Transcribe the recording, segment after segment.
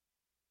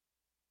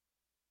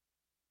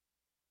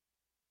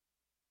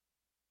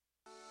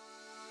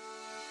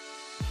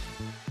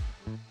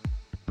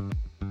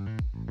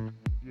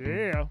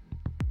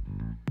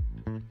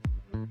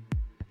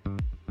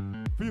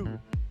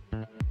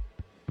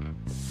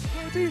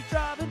JB's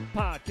Driving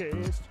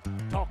Podcast,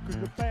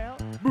 talking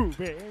about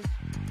movies.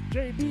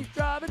 JB's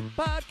Driving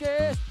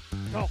Podcast,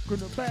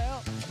 talking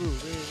about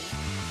movies.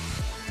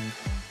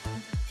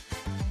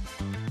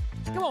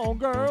 Come on,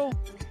 girl.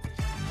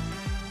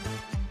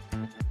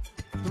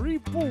 3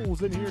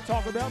 fools in here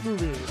talking about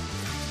movies.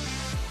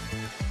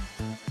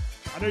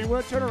 I know you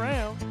want to turn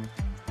around.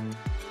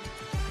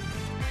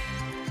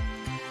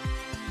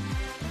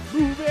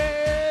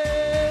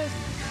 Movies.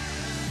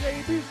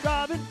 JB's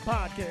Driving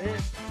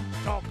Podcast,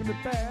 talking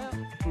about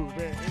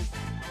movies.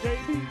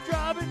 JB's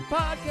Driving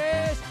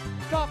Podcast,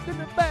 talking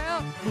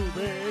about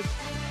movies.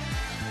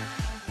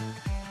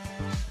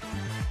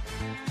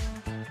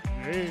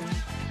 Yeah.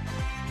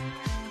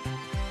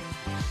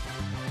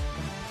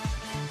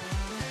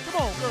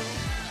 Come on, girl.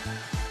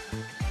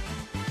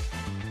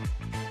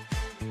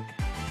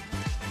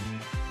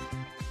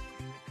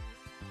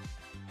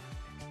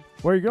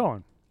 Where are you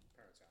going?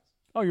 Parents' house.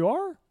 Oh, you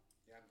are?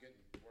 Yeah,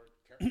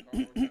 I'm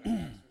getting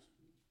work.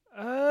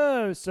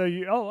 Oh, so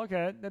you? Oh,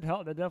 okay. That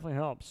definitely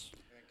helps.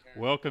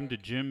 Welcome to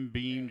Jim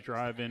Beam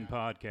Drive-In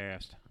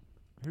Podcast.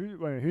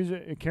 Who's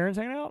it? Karen's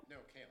hanging out? No,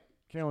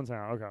 Kalen. Kalen's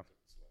hanging out.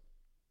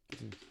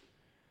 Okay.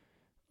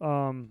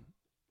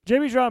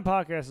 JB's Driving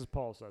Podcast, as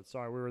Paul said.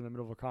 Sorry, we were in the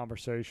middle of a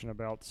conversation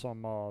about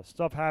some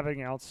stuff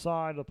happening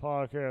outside the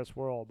podcast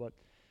world, but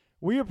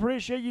we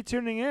appreciate you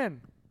tuning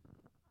in.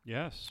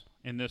 Yes,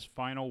 in this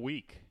final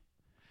week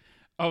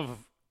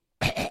of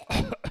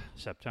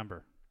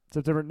September.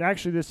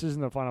 Actually, this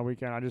isn't the final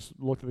weekend. I just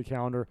looked at the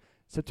calendar.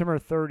 September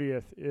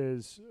 30th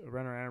is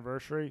around our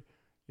anniversary.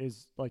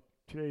 Is like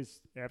 2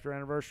 days after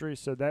anniversary,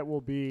 so that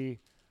will be.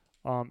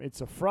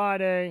 It's a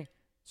Friday,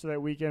 so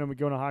that weekend we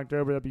go into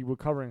October. That'll be we're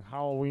covering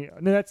Halloween.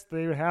 No, that's the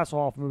David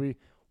Hasselhoff movie.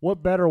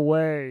 What better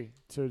way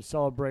to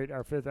celebrate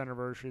our 5th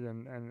anniversary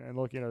than and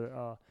looking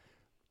at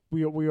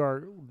we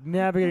are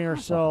navigating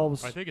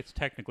ourselves. I think it's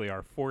technically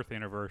our 4th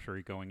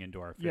anniversary going into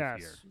our 5th yes,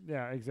 year.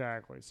 yeah,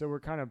 exactly. So we're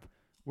kind of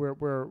we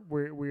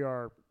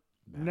are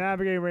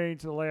navigating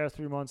to the last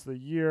 3 months of the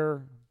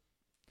year,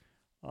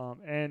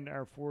 and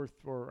our 4th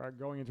or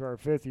going into our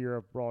 5th year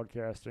of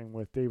broadcasting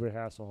with David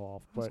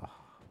Hasselhoff. But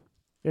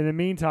in the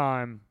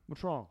meantime,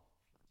 what's wrong?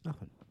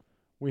 Nothing.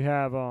 We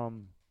have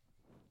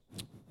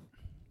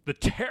The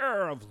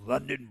Terror of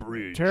London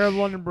Bridge. Terror of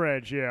London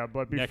Bridge, yeah.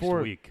 But before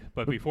next week.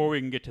 But before we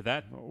can get to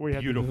that we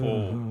have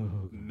beautiful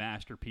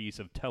masterpiece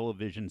of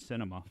television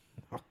cinema,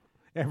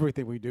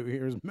 Everything we do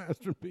here is a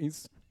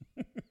masterpiece.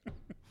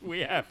 we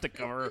have to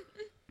cover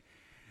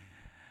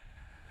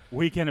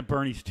Weekend at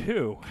Bernie's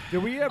 2.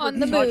 Did we ever On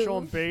the touch move.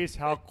 on base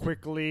how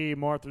quickly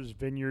Martha's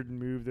Vineyard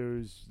moved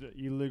those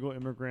illegal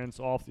immigrants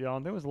off the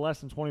island? It was less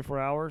than 24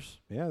 hours.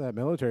 Yeah, that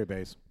military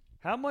base.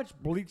 How much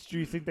bleach do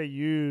you think they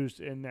used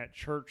in that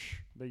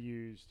church they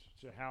used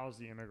to house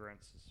the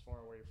immigrants as far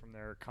away from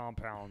their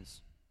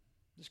compounds?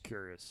 Just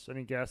curious.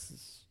 Any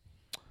guesses?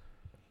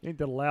 I think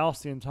to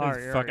louse the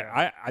entire Fuck it.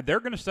 area. They're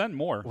going to send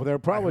more. Well, they're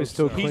probably hope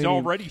still so. cleaning. He's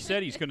already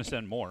said he's going to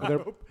send more.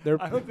 They're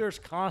I hope there's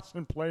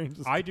constant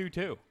planes. I do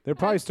too. they're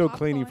probably And still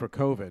cleaning for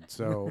popcorn. COVID.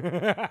 So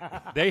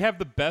They have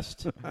the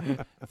best.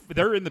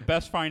 They're in the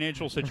best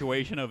financial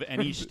situation of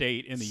any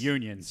state in the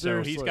union. So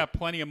he's Seriously. got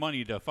plenty of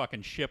money to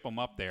fucking ship them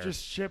up there.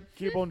 Just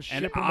keep on and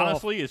shipping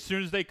honestly, as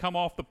soon as they come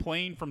off the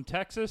plane from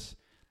Texas,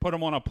 put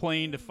them on a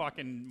plane to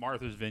fucking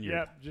Martha's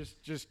Vineyard. Yep,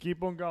 just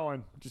keep on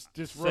going. Just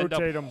Send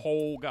rotate up them.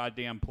 whole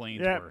goddamn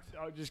plane's Yep,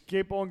 worth. just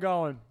keep on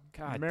going.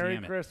 God Merry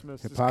damn it.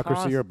 Christmas. Just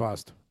hypocrisy or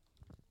bust.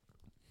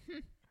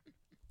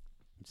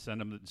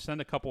 Send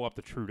a couple up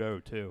to Trudeau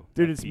too.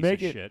 Dude, That it's piece of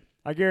make it- shit.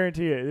 I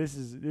guarantee you, this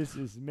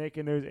is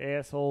making those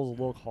assholes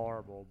look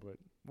horrible, but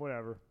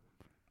whatever.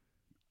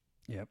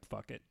 Yep,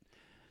 fuck it.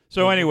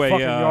 So anyway,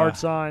 fucking yard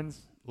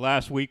signs.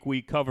 last week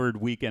we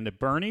covered Weekend at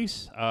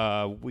Bernie's.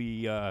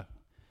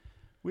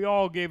 We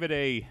all gave it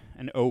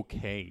an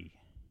okay,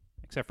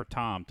 except for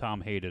Tom.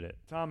 Tom hated it.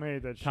 Tom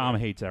hated that shit. Tom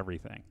hates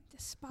everything.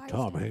 Despise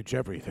Tom it. hates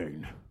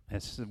everything.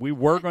 We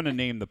were going to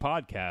name the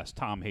podcast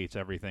Tom Hates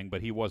Everything, but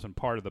he wasn't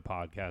part of the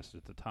podcast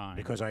at the time.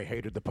 Because I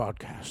hated the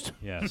podcast.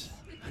 Yes.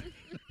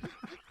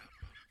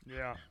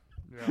 Yeah.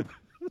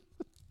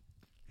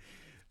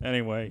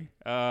 Anyway,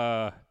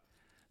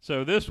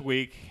 so this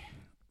week,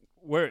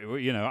 I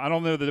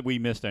don't know that we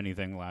missed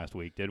anything last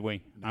week, did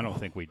we? I don't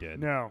think we did.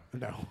 No.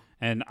 No.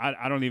 And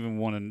I don't even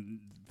want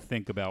to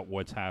think about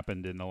what's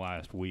happened in the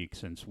last week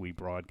since we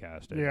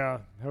broadcasted. Yeah.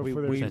 Hopefully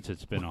We- there's Since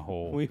it's been a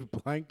whole... We've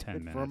blanked 10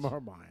 it from minutes. our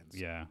minds.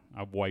 Yeah,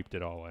 I've wiped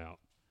it all out.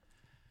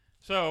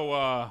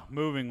 So,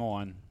 moving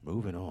on.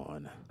 Moving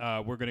on.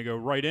 We're going to go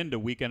right into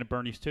Weekend at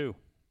Bernie's 2.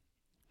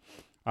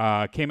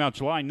 Came out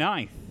July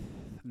 9th,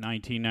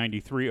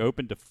 1993.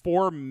 Opened to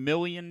 $4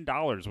 million,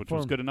 which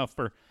was good enough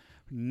for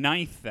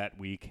 9th that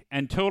week.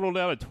 And totaled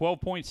out at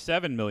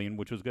 $12.7 million,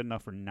 which was good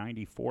enough for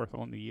 94th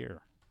on the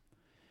year.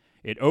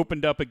 It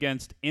opened up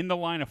against In the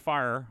Line of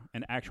Fire,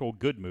 an actual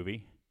good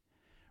movie.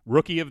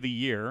 Rookie of the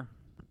Year,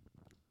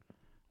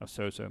 a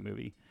so-so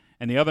movie.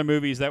 And the other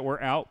movies that were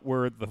out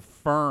were The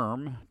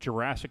Firm,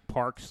 Jurassic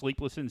Park,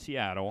 Sleepless in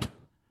Seattle,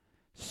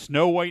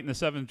 Snow White and the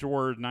Seven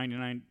Dwarfs,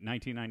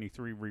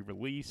 1993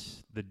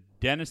 re-release. The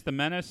Dennis the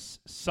Menace,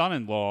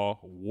 Son-in-Law,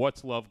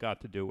 What's Love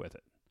Got to Do with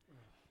It?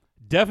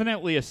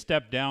 Definitely a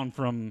step down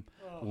from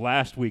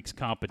last week's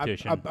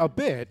competition. A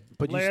bit,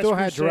 but you Last still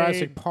had Crusade.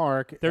 Jurassic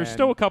Park. There's and-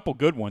 still a couple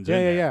good ones in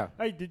there. Yeah.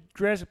 Hey, did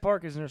Jurassic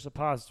Park is in their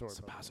suppository?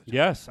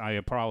 Yes, I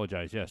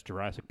apologize. Yes,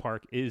 Jurassic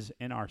Park is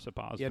in our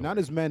suppository. Yeah, not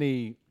as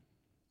many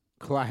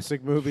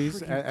classic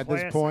movies Freaking at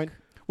this classic. point.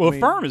 Well, I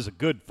mean- Firm is a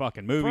good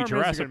fucking movie. Firm is a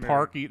Jurassic good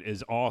Park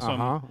is awesome.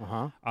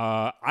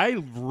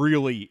 I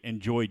really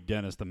enjoyed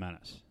Dennis the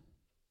Menace.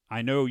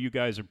 I know you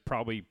guys have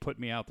probably put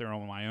me out there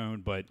on my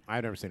own, but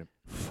I've never seen it.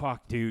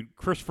 fuck, dude.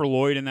 Christopher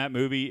Lloyd in that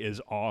movie is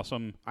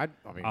awesome. I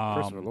mean,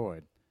 Christopher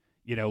Lloyd.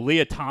 You know,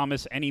 Leah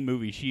Thomas, any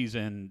movie she's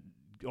in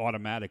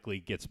automatically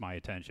gets my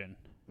attention.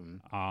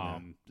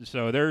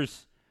 So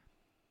there's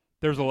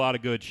a lot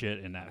of good shit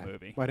in that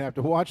movie. Might have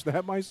to watch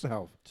that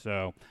myself.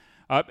 So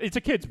it's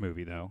a kid's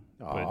movie, though.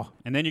 Aw.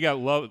 And then you got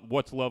Love.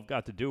 What's Love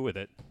Got to Do with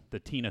It? The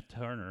Tina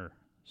Turner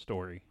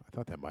story. I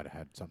thought that might have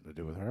had something to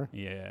do with her.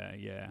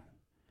 Yeah.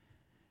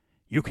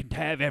 You can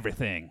have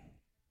everything,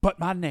 but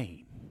my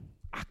name.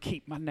 I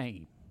keep my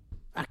name.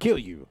 I kill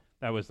you.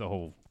 That was the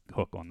whole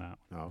hook on that.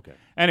 Oh, okay.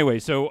 Anyway,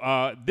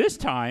 so this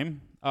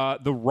time,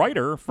 the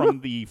writer from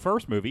the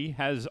first movie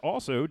has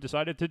also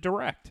decided to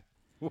direct.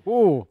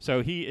 Ooh,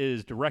 So he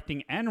is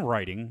directing and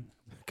writing.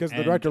 because the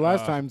And, director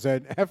last time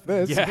said, F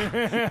this.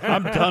 Yeah,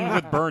 I'm done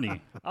with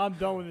Bernie. I'm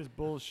done with this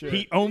bullshit.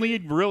 He only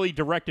really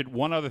directed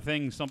one other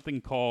thing,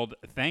 something called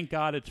 "Thank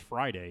God It's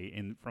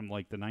Friday" from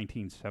like the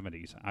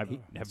 1970s. I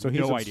have So he's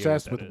no idea what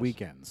obsessed that with is.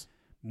 weekends.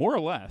 More or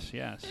less,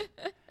 yes.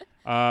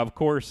 Of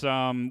course, we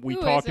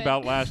Who talked isn't?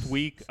 about last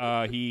week.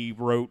 He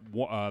wrote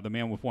The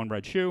Man with One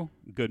Red Shoe,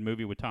 good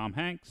movie with Tom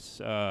Hanks,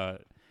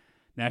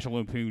 National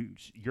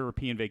Lampoon's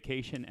European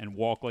Vacation, and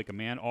Walk Like a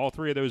Man. All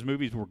three of those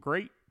movies were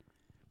great.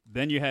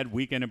 Then you had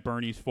Weekend at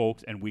Bernie's,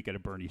 folks, and Weekend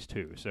at Bernie's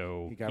 2.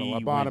 So He got a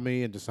went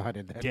lobotomy and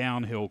decided that.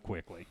 downhill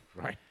quickly.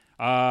 Right.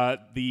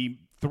 The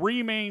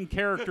three main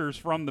characters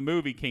from the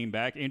movie came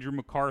back. Andrew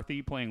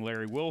McCarthy playing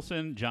Larry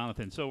Wilson,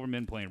 Jonathan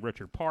Silverman playing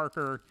Richard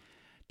Parker,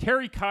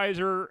 Terry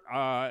Kaiser,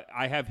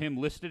 I have him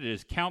listed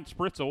as Count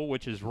Spritzel,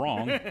 which is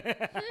wrong.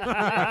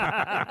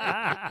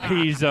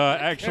 He's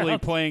actually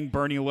playing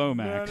Bernie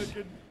Lomax.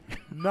 Mannequin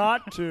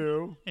not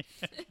to.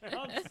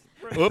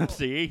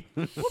 Oopsie.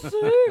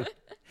 Whoopsie.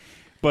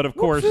 But of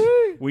course,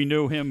 Whoopsie. we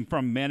knew him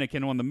from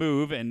Mannequin on the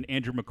Move and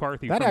Andrew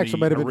McCarthy That from actually the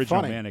might have been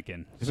original funny.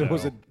 Mannequin. If it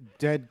was So, a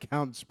dead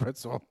Count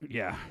Spritzel.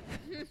 yeah,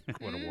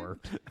 would have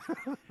worked.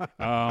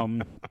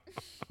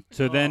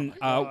 So then,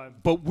 God.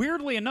 but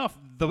weirdly enough,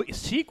 the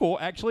sequel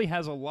actually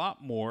has a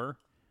lot more,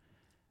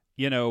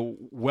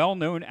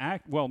 well-known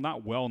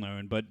not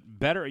well-known, but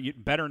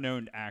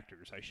better-known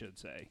actors, I should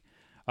say.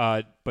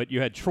 But you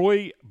had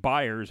Troy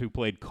Byers, who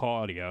played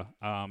Claudia.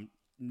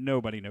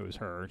 Nobody knows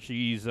her.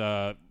 She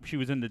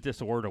was in The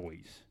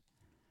Disorderlies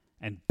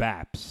and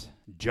Baps.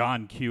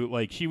 John Q.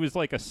 Like, she was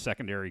like a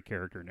secondary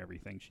character in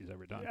everything she's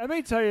ever done. Let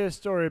me tell you a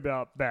story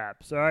about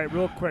Baps, all right,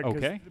 real quick. 'cause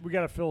Okay. we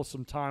got to fill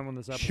some time on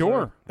this episode.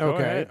 Sure. Go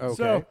Okay. ahead. Okay.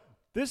 So,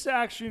 this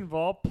actually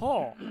involved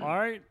Paul, all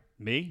right?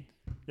 Me?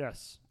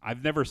 Yes.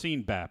 I've never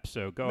seen Baps,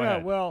 so go Yeah,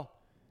 ahead. well,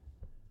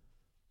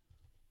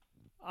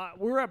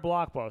 we're at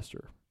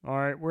Blockbuster, all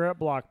right? We're at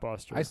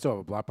Blockbuster. I still have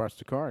a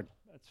Blockbuster card.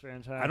 That's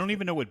fantastic. I don't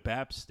even know what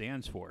Baps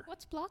stands for.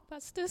 What's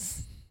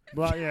Blockbusters?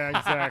 Well, yeah,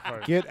 exactly.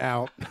 Get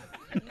out.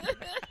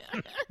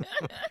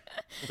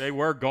 They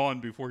were gone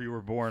before you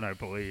were born, I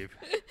believe.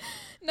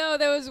 No,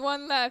 there was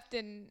one left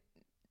in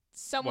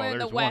somewhere Well, in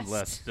there's the west. one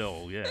left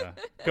still, yeah.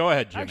 Go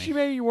ahead, Jimmy. Actually,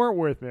 maybe you weren't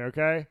with me,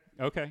 okay?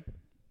 Okay.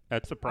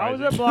 That's I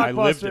surprising. was at Blockbuster. I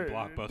lived at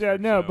Blockbuster. Yeah,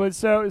 no,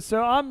 so. but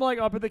so I'm like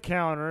up at the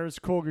counter. It's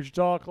cool because you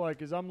talk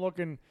like, I'm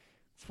looking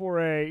for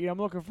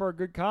a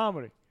good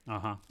comedy,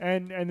 Uh-huh.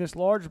 and this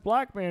large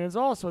black man is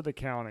also at the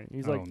counter.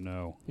 He's Oh, like,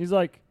 no.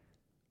 Hey,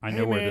 I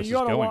know where man, this is you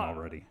oughta going wa-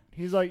 already.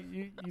 he's like,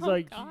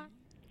 God.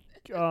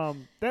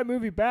 that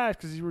movie Baps,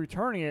 because he's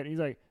returning it. He's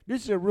like,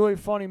 this is a really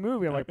funny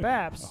movie. I'm like,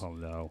 Baps, Oh,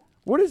 no.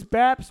 what does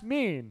Baps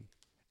mean?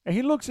 And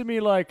he looks at me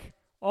like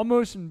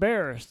almost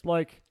embarrassed,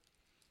 like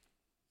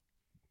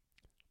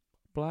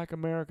Black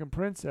American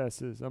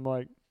Princesses. I'm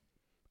like,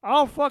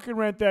 I'll fucking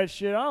rent that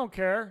shit. I don't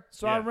care.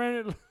 So I Yeah.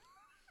 rent it.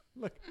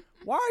 Like,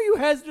 why are you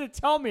hesitant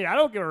to tell me? I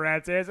don't give a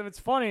rat's ass. If it's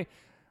funny,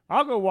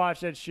 I'll go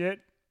watch that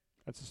shit.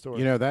 That's the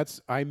story.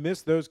 I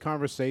miss those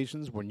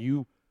conversations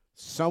when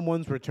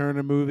someone's returning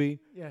a movie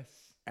Yes.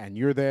 and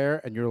you're there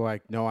and you're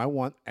like, no, I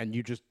want, and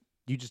you just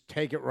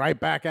take it right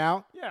back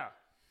out Yeah.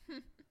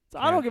 So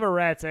I don't give a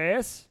rat's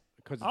ass.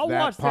 because it's I'll that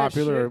watch that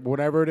popular or shit.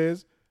 whatever it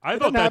is. I It thought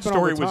doesn't that happen all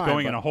story the was time,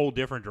 going but- in a whole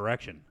different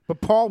direction.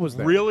 But Paul was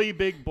there. Really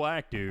big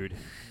black dude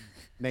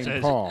Named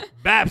says, Paul.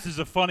 Baps is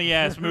a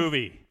funny-ass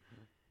movie.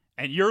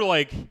 And you're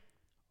like,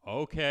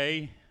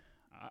 okay,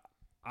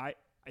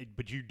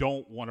 but you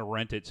don't want to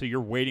rent it, so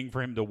you're waiting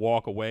for him to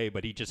walk away,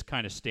 but he just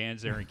kind of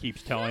stands there and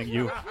keeps telling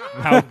you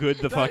how good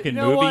the fucking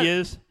know movie what?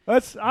 is.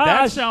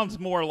 That Sounds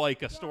more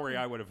like a story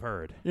I would have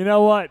heard. You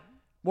know what?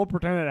 We'll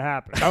pretend it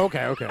happened.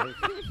 Okay.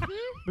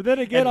 But then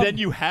again, and then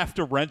you have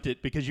to rent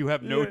it because you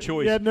have no Yeah,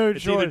 choice. you have no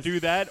it's either choice. do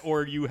that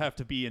or you have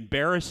to be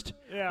embarrassed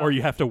Yeah. or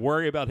you have to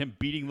worry about him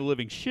beating the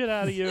living shit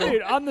out of you.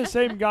 Dude, I'm the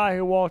same guy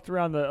who walked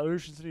around the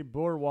Ocean City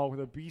Boardwalk with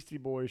a Beastie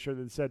Boys shirt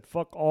that said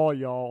 "fuck all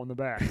y'all" on the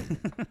back.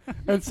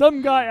 And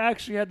some guy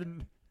actually had to.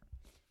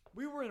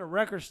 We were in a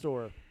record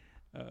store.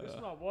 This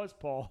one was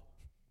Paul.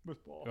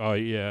 With Paul. Oh,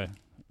 yeah.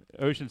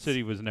 Ocean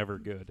City was never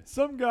good.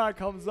 Some guy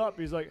comes up.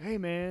 He's like, "Hey,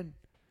 man,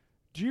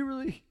 do you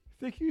really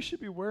think you should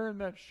be wearing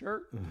that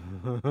shirt?"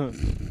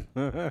 And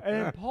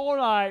then Paul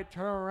and I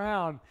turn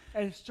around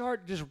and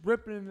start just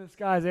ripping in this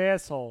guy's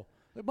asshole.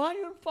 Like, mind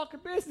your own fucking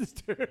business,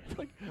 dude.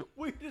 Like,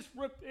 we just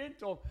ripped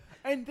into him.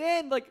 And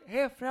then, like,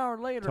 half an hour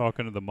later,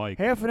 Talking to the mic.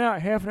 half an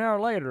hour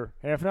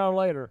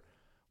later,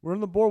 we're in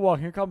the boardwalk.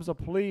 Here comes a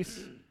police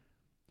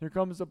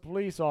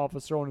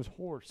officer on his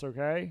horse,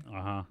 okay?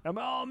 Uh-huh. I'm,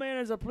 oh, man,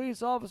 there's a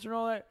police officer and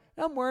all that.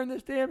 I'm wearing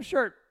this damn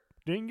shirt.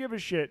 Didn't give a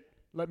shit.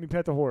 Let me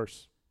pet the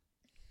horse.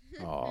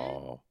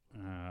 Oh,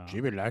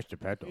 Jimmy likes to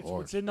pet the It's horse.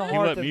 what's in the He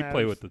heart let that me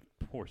play matters. with the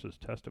horse's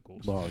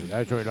testicles. Well,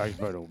 that's what he likes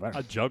to pet the I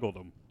horse. juggled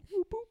him.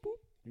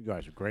 You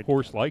guys are great.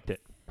 Horse liked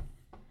it.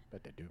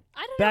 Bet they do.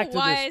 I don't Back know to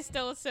why this- I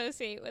still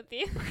associate with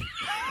you.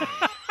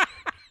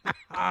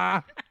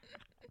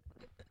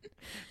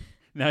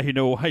 Now you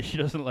know why she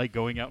doesn't like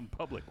going out in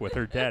public with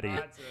her daddy. All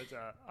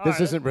This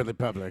right, isn't really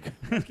public.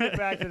 let's get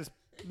back to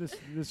this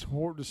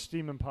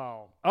steaming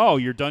pile. Oh,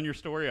 you're done your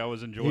story? I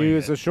was enjoying He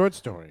was it. a short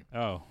story.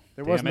 Oh,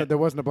 There damn wasn't. it. There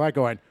wasn't a black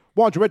going.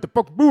 Why don't you make the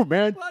fucking move,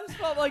 man? Well, I just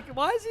felt like,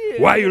 why is he?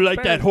 Why you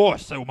like that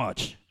horse so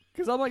much?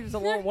 Because I'm like just a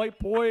little white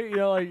boy, you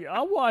know. Like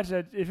I'll watch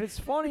it. If it's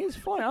funny, it's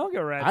funny. I don't get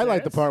rat's I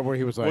like the ass. part where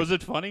he was like. Was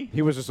it funny?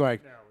 He was just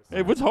like. No,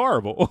 It was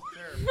horrible.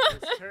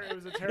 it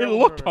was a It terrible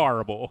looked movie.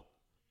 horrible.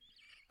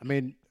 I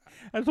mean,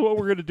 That's what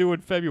we're gonna do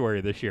in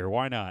February this year.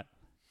 Why not?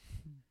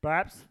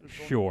 Baps.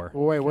 Sure.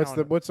 well, wait.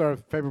 Calendar. What's our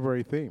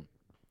February theme?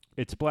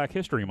 It's Black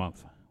History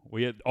Month.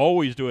 We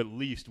always do at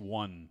least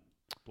one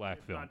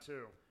black film. Not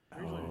two.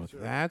 Oh,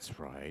 that's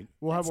right.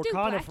 We'll have Let's do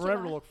Wakanda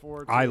Forever Blackula. to look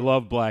forward to. I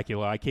love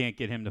Blackula. I can't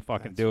get him to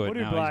fucking do it. We'll do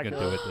Now he's gonna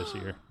Blackula. do it this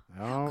year.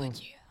 Oh,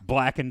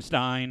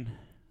 Blackenstein.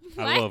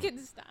 I love.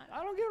 Blackenstein.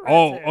 I don't get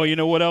Oh, rat's oh! ass. You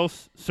know what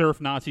else? Surf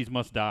Nazis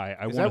Must Die.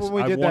 I Is that when we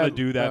want did to that,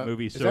 do that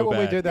movie is so that when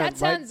bad. we did That that,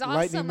 sounds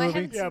lightning awesome. I movie?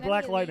 haven't Yeah, seen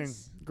Black any of Lightning.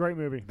 these. Great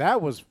movie.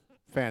 That was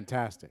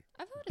fantastic.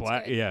 I've heard it's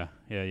Black. good.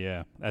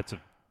 Yeah. That's a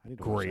I need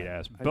to watch great that.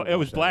 ass. I need to It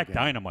was watch that Black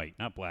again. Dynamite,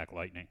 not Black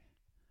Lightning.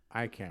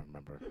 I can't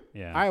remember.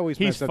 Yeah. I always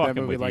He's mess up that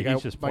fucking movie with like you. I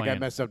He's just like I playing.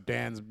 mess up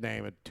Dan's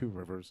name at Two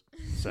Rivers.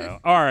 So,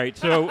 all right.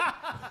 So,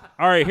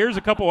 all right. Here's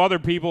a couple other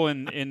people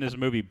in this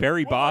movie.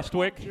 Barry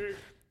Bostwick.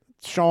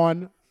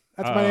 Sean.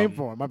 That's my name Um,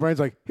 for him. My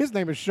brain's like, his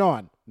name is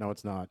Sean. No,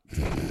 it's not.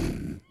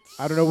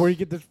 I don't know where you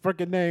get this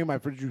freaking name.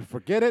 Did you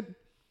forget it?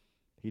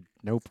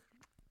 Nope.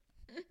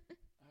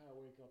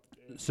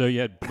 So you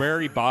had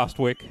Barry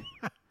Bostwick,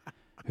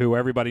 who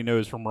everybody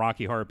knows from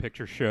Rocky Horror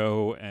Picture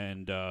Show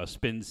and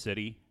Spin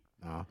City.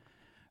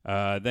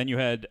 Then you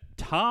had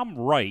Tom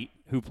Wright,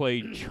 who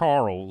played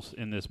Charles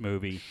in this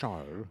movie.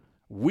 Charles.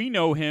 We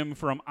know him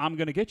from I'm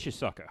Gonna Get You,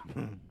 Sucker.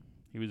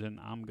 He was in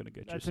I'm Gonna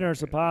Get You, That's in our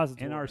Sucker.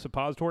 suppository. In our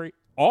suppository.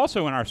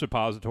 Also in our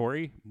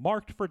suppository,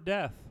 Marked for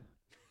Death,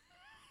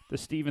 the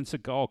Steven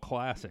Seagal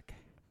classic.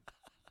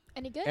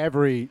 Any good?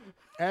 Every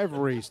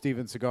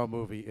Steven Seagal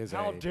movie is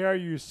How a dare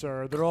you,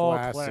 sir? They're all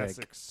classic.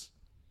 classics.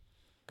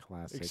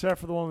 classic. Except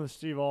for the one with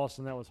Steve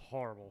Austin. That was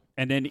horrible.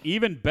 And then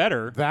even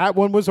better, That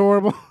one was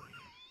horrible.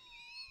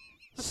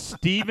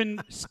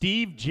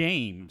 Steve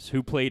James,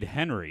 who played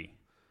Henry,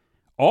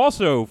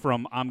 also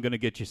from I'm Gonna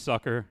Get You,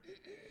 Sucker,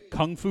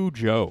 Kung Fu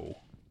Joe,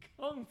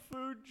 Kung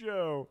Fu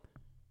Joe.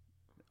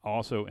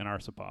 also in our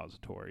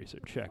suppository. So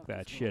check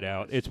that shit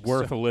out. It's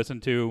worth a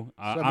listen to.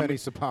 So many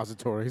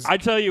suppositories. I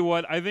tell you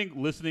what, I think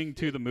listening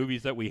to the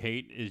movies that we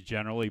hate is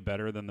generally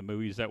better than the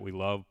movies that we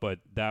love. But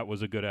that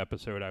was a good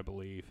episode, I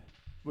believe.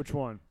 Which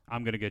one?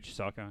 I'm Gonna Get You,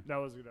 Sucker. That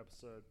was a good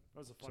episode. That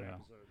was a funny So.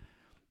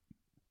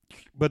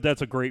 episode. But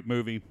that's a great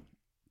movie.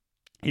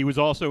 He was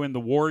also in The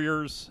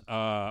Warriors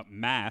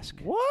Mask.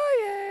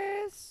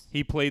 Warriors.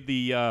 He played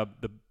the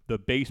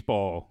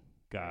baseball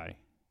guy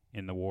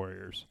in The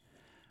Warriors.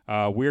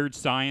 Weird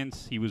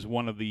Science. He was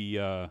one of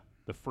the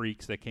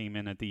freaks that came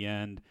in at the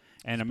end.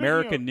 And Speaking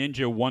American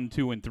Ninja 1,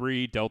 2, and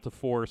 3. Delta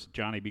Force.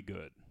 Johnny Be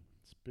Good.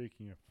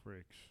 Speaking of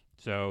freaks.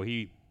 So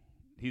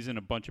he's in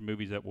a bunch of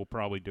movies that we'll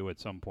probably do at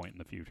some point in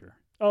the future.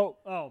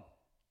 Oh.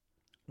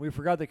 We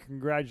forgot to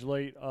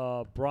congratulate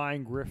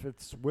Brian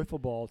Griffith's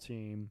wiffle ball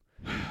team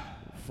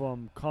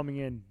from coming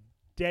in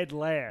dead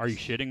last. Are you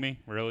shitting me?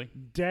 Really?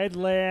 Dead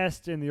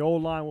last in the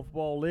old line wiffle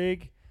ball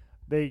league.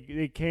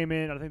 They came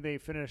in. I think they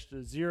finished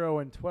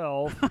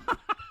 0-12.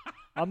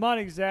 I'm not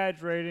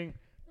exaggerating.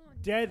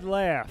 Dead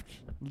last.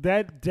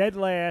 Dead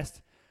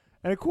last.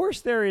 And of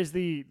course there is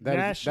the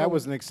national. That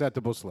was an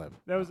acceptable slip.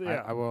 That was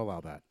yeah. I will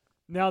allow that.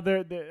 Now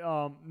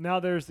now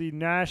there's the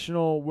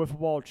National Wiffle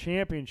Ball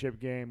Championship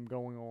game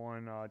going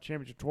on,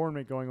 championship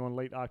tournament going on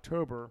late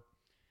October,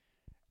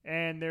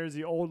 and there's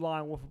the Old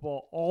Line Wiffle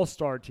Ball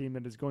All-Star team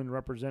that is going to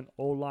represent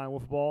Old Line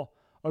Wiffle Ball.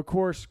 Of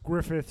course,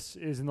 Griffiths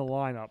is in the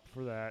lineup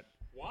for that.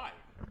 Why?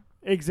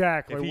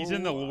 Exactly. If he's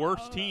in the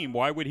worst team,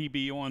 why would he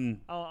be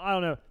on? I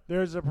don't know.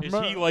 There's a Is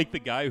he like the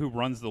guy who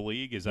runs the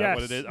league? Is that Yes,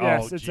 what it is?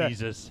 yes, Oh, it's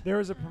Jesus. there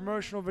was a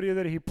promotional video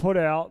that he put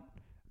out,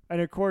 and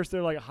of course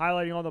they're like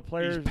highlighting all the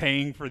players. He's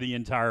paying for the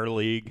entire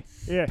league,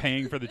 Yeah.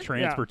 paying for the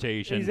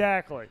transportation.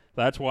 Exactly.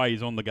 That's why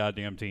he's on the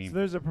goddamn So team.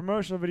 there's a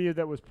promotional video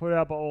that was put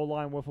out by Old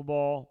Line Wiffle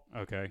Ball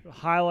Okay.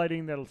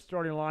 highlighting that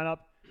starting lineup.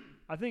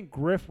 I think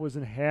Griff was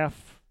in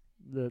half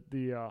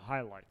the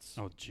highlights.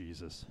 Oh,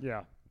 Jesus.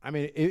 Yeah. I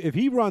mean, if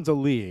he runs a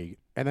league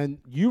and then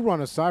you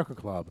run a soccer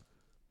club,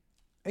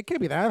 it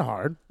can't be that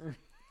hard.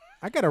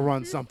 I got to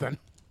run something.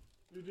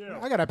 You do.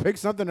 I got to pick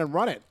something and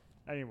run it.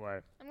 Anyway.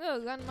 I'm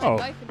gonna run my Oh,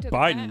 life into the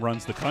Biden ground.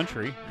 runs the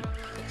country.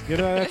 You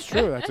know, that's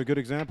true. That's a good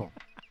example.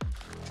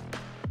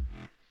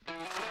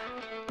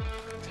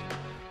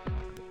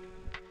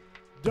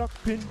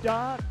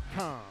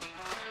 Duckpin.com.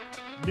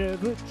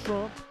 Never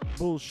Trump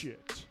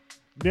bullshit.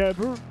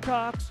 Never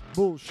Cox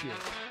bullshit.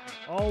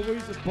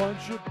 Always a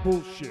bunch of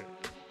bullshit.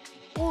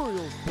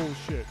 Orioles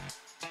bullshit.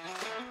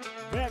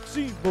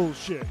 Vaccine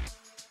bullshit.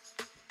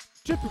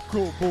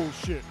 Typical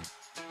bullshit.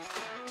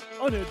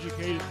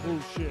 Uneducated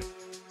bullshit.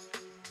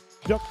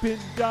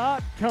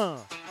 Duckpin.com.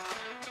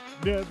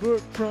 Never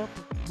Trump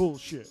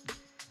bullshit.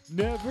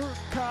 Never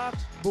Cox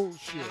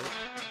bullshit.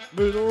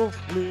 Little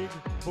League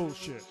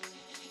bullshit.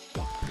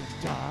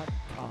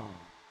 Duckpin.com.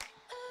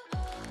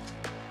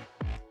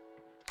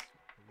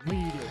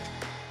 Read it.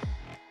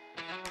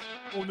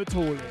 On the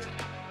toilet.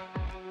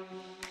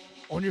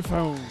 On your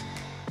phone.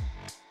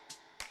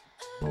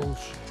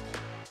 Bullshit.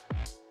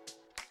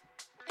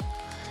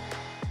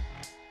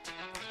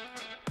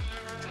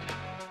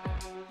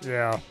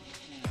 Yeah.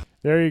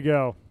 There you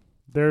go.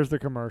 There's the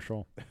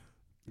commercial.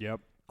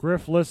 Yep.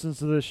 Griff listens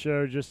to this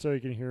show just so he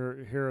can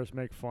hear us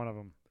make fun of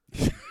him.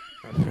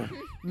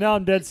 No,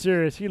 I'm dead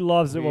serious. He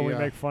loves it when we We,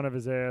 make fun of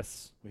his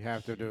ass. We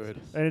have to do it.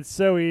 And it's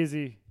so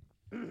easy.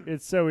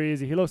 It's so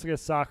easy. He looks like a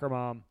soccer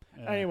mom.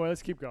 Anyway,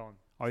 let's keep going.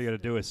 All you got to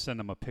do is send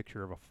him a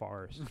picture of a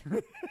forest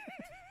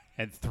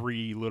and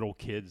 3 little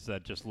kids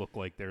that just look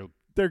like they're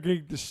They're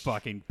getting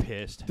fucking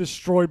pissed.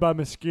 destroyed by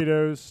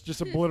mosquitoes,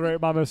 just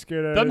obliterated by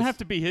mosquitoes. Doesn't have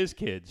to be his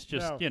kids,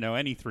 just, No.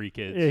 any 3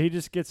 kids. Yeah, he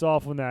just gets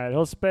off on that.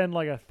 He'll spend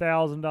like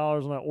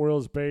 $1,000 on that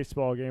Orioles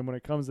baseball game when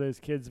it comes to his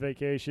kid's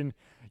vacation.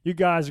 You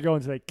guys are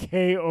going to the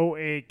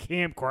KOA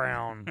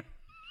campground.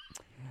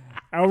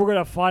 And we're going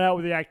to find out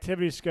what the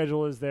activity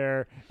schedule is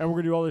there. And we're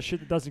going to do all this shit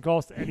that doesn't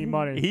cost any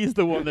money. He's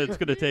the one that's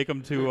going to take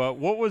him to,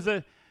 what was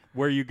it?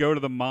 Where you go to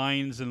the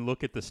mines and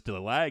look at the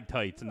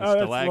stalactites and the Oh,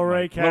 that's stalagmites.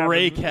 Luray Caverns.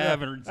 Luray Yeah.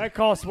 Caverns. That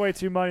costs way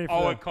too money for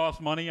Oh, that. it costs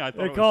money? I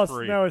thought It it, costs, was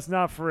free. no, it's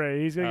not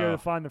free. He's going to go Oh. to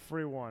find the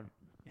free one.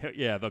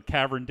 Yeah, the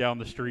cavern down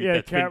the street Yeah,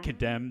 that's been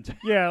condemned.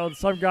 Yeah,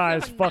 some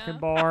guy's Oh, fucking no.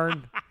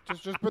 barn.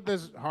 Just put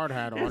this hard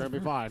hat on. It'll be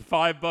fine.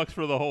 $5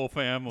 for the whole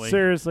family.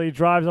 Seriously, he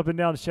drives up and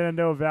down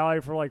Shenandoah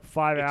Valley for like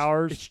 5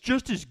 hours. It's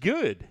just as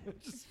good.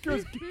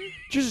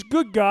 Just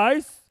good,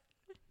 guys.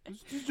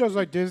 It's just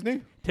like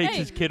Disney. Takes Hey.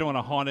 his kid on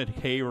a haunted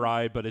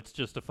hayride, but it's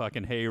just a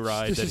fucking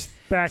hayride. Just, that just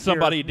back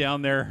somebody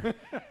down there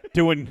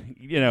doing,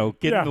 getting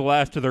Yeah. the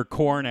last of their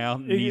corn out,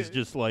 and Yeah. he's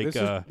just like,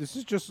 This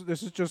is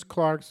just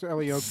Clark's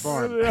Ellie Oak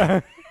farm.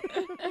 here.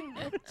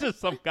 it's just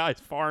some guy's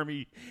farm.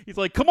 He's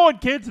like, come on,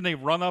 kids, and they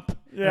run up.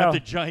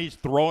 And Yeah. he's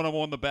throwing them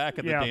on the back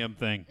of Yeah. the damn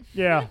thing.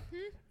 Yeah.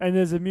 And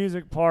there's a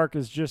music park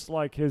is just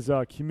like his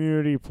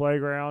community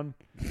playground.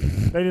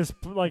 They just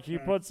he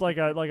puts like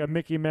a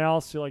Mickey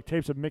Mouse. He like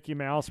tapes a Mickey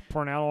Mouse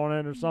printout on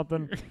it or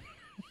something.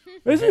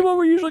 Isn't it what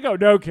we usually go?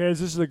 No, kids,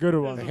 this is a good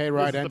The one. This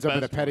hayride is the ends up in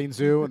a best petting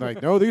zoo, and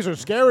like, no, these are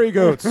scary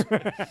goats.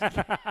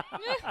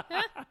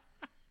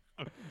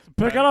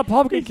 Pick out a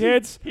pumpkin,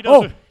 kids. He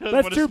Oh, doesn't, that's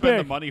want to too spend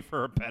the big. money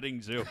for a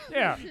petting zoo.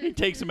 Yeah. He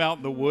takes them out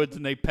in the woods,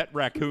 and they pet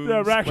raccoons.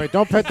 Wait,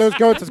 don't pet those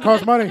goats. It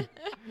costs money.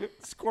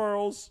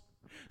 Squirrels.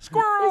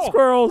 Squirrel!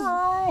 Squirrels.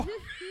 Squirrel!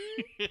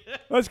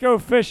 Let's go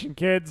fishing,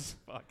 kids.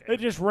 Fuck It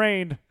just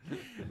rained.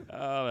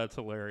 Oh, that's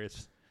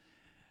hilarious.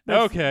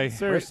 That's- Okay.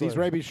 Seriously. These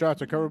rabies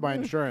shots are covered by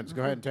insurance.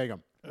 Go ahead and take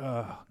them.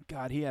 Oh,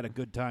 God, he had a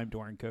good time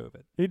during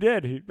COVID. He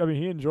did. He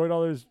enjoyed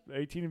all those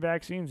 18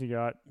 vaccines he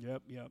got.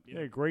 Yep. He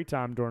had a great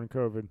time during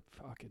COVID.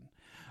 Fucking.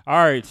 All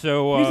right,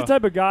 so He's the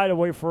type of guy to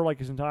wait for like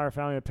his entire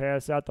family to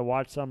pass out to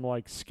watch some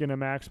like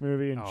Skinamax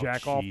movie and oh,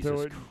 jack off to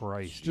Jesus it.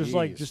 Christ, Just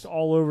Jeez. just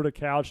all over the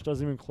couch,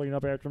 doesn't even clean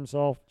up after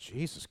himself.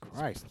 Jesus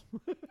Christ.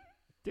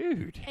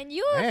 dude. And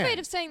you were Man. afraid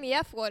of saying the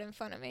F word in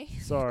front of me.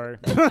 Sorry.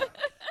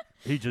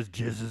 He just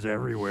jizzes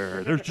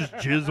everywhere. There's just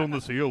jizz on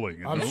the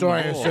ceiling. I'm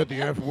sorry I said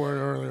the F word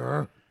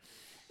earlier.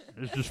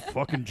 There's just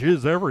fucking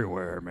jizz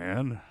everywhere,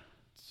 man.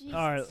 Jesus.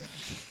 All right.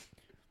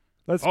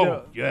 Let's Oh,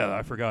 go. yeah,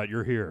 I forgot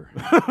you're here.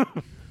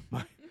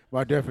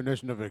 My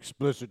definition of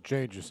explicit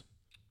changes.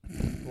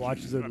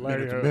 Watch the Minute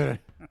Larry to Hogan. minute.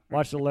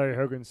 Watch the Larry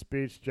Hogan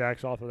speech.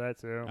 Jacks off of that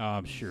too.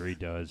 I'm sure he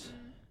does.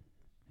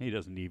 He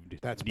doesn't even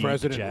That's need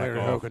President jack Larry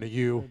off. Hogan to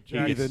you, He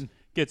gets, heathen.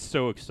 gets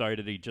so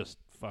excited he just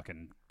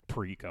fucking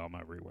pre-cum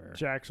everywhere.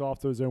 Jacks off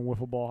those own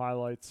wiffle ball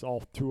highlights.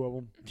 All 2 of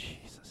them.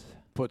 Jesus.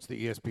 puts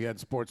the ESPN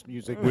sports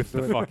music with the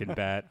to it. fucking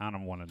bat. I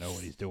don't want to know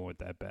what he's doing with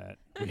that bat.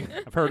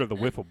 I've heard of the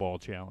wiffle ball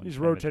challenge. He's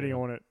rotating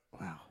on it.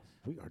 Wow,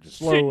 we are just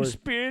Sit and slowly.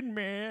 spin,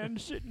 man.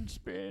 Sit and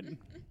spin.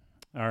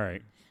 All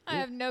right. I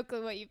have no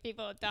clue what you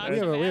people are We talking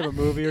have, about. we have a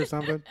movie or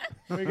something.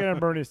 We get on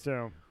Bernie's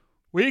too.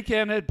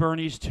 Weekend at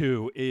Bernie's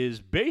 2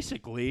 is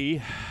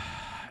basically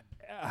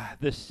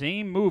the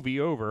same movie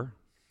over.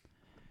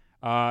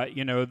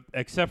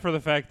 Except for the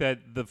fact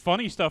that the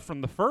funny stuff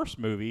from the first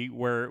movie,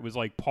 where it was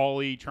like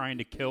Paulie trying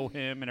to kill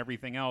him and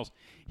everything else,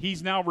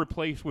 he's now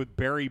replaced with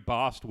Barry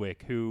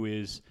Bostwick, who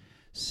is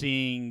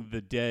seeing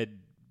the dead,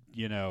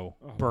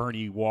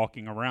 Bernie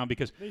walking around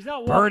because He's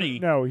not Bernie.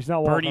 No, he's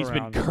not walking Bernie's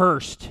around. been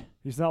cursed.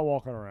 He's not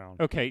walking around.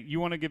 Okay, you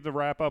want to give the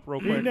wrap up real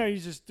quick? No,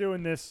 he's just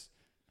doing this.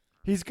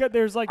 He's got.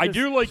 There's like. I this-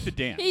 do like the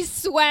dance. He's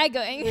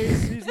swaggling.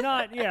 He's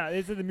not. Yeah,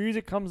 it's the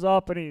music comes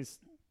up and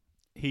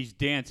He's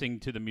dancing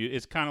to the music.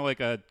 It's kind of like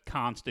a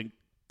constant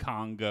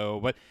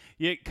conga,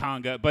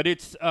 but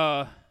it's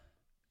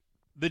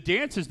the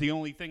dance is the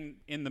only thing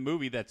in the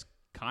movie that's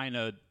kind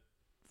of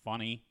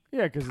funny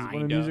Yeah, because when the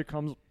Kinda. music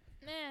comes.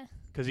 Nah.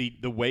 because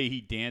the way he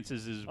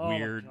dances is Oh my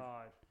weird.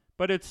 God.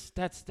 But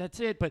that's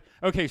it. But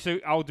okay, so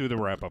I'll do the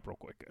wrap up real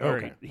quick. All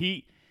Okay.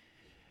 right.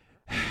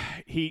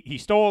 He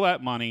stole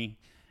that money.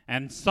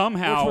 And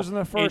somehow, Which was in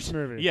the first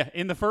movie. Yeah,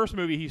 in the first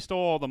movie, he stole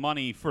all the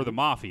money for the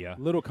mafia.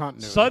 Little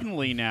continuity.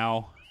 Suddenly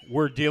now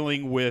we're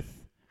dealing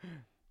with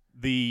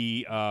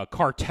the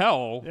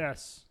cartel,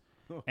 Yes.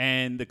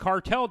 and the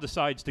cartel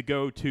decides to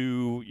go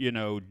to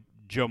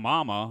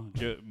Jomama,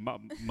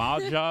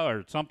 Maja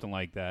or something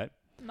like that,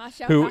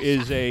 Masha, who Masha.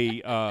 is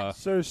a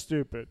So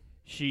stupid.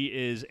 she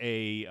is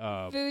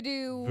a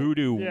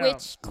voodoo Yeah.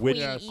 witch queen.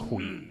 Yes.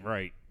 queen,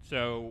 right?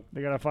 So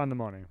They gotta find the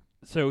money.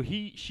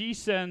 she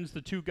sends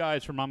the two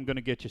guys from I'm Gonna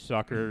Get You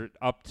Sucker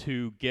up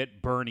to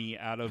get Bernie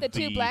out of The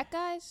two black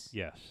guys?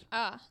 Yes.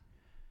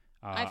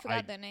 I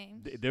forgot their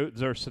names.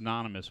 They're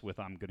synonymous with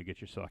I'm Gonna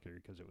Get You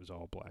Sucker because it was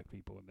all black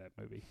people in that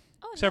movie.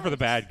 Oh, Except for the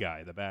nice. bad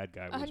guy. The bad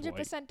guy was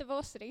 100% white.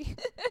 diversity.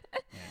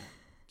 Yeah.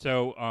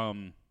 So,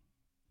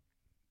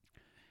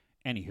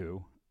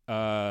 anywho,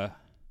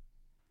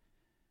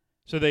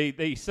 so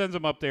they sends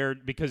him up there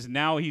because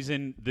now he's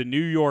in the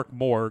New York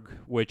morgue,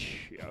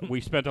 which we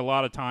spent a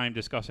lot of time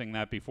discussing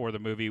that before the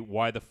movie.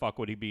 Why the fuck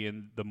would he be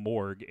in the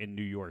morgue in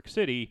New York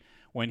City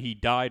when he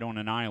died on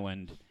an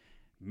island?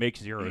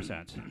 Makes zero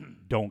sense.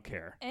 Don't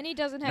care. And he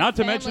doesn't have Not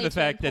to family mention the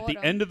fact that import the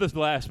him. end of the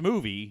last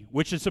movie,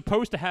 which is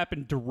supposed to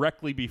happen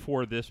directly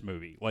before this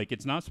movie, like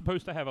it's not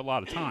supposed to have a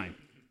lot of time.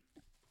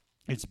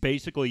 It's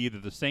basically either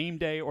the same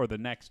day or the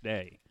next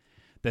day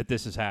that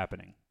this is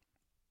happening.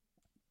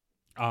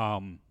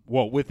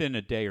 Well, within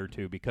a day or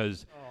two,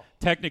 because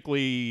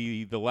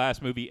technically the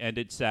last movie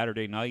ended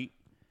Saturday night.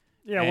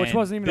 Yeah, which and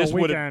wasn't even a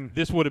would've- weekend.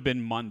 This would have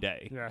been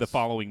Monday, Yes. the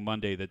following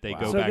Monday that they Wow.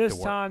 go So back this to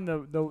work. time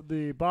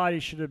the body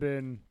should have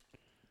been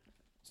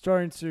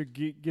starting to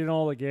get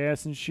all the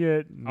gas and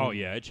shit. And Oh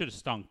yeah, it should have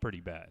stunk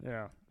pretty bad.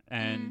 Yeah.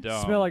 And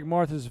Smell like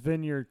Martha's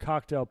Vineyard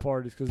cocktail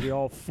parties because they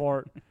all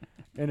fart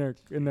in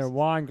their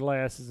wine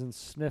glasses and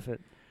sniff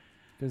it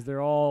because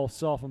they're all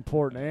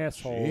self-important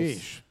assholes.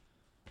 Sheesh.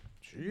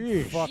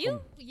 Sheesh. Fuck 'em.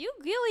 You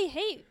really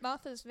hate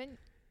Martha's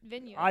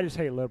Vineyard. I just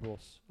hate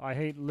liberals. I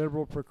hate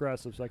liberal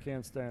progressives. I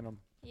can't stand them.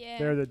 yeah.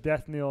 They're the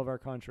death knell of our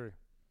country.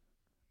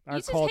 Our you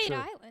just culture. hate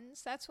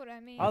islands. That's what I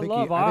mean. I think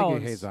love I think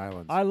islands. he hates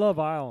islands. I love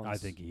islands. I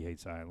think he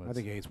hates islands. I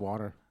think he hates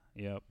water.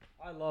 Yep.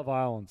 I love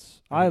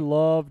islands. I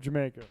love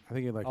Jamaica. I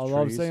think he likes I trees.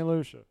 love St.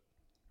 Lucia.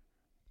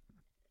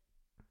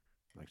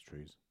 Likes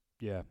trees.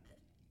 Yeah.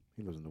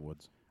 He lives in the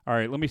woods. All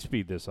right, let me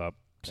speed this up.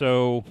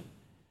 So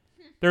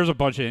there's a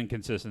bunch of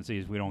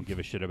inconsistencies we don't give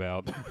a shit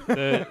about.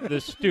 The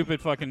stupid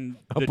fucking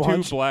the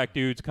bunch? two black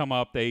dudes come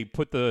up. They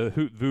put the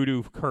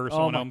voodoo curse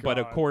Oh on my them, but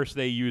of God. course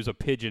they use a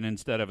pigeon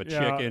instead of a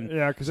Yeah, chicken.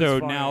 yeah, 'cause so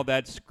it's funny. now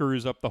that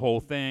screws up the whole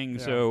thing. Yeah.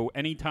 So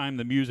anytime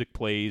the music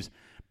plays,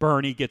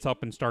 Bernie gets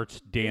up and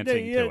starts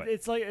dancing Yeah, to it.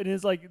 it's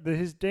like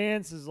his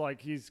dance is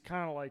like he's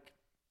kind of like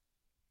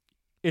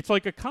It's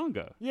like a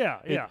conga. yeah.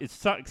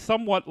 It's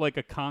somewhat like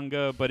a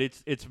conga, but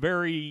it's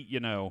very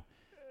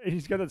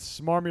He's got that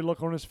smarmy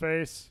look on his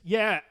face.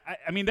 Yeah,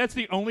 I mean that's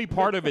the only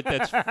part of it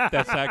that's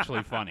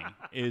actually funny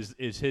is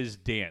his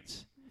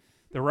dance.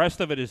 The rest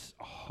of it is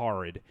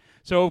horrid.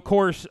 So of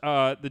course,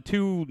 the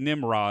two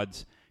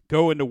Nimrods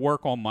go into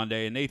work on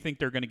Monday and they think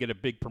they're going to get a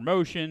big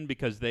promotion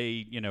because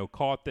they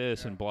caught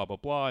this and blah blah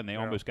blah, and they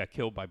almost got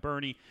killed by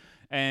Bernie.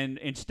 And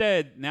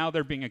instead, now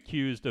they're being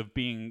accused of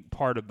being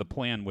part of the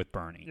plan with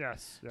Bernie.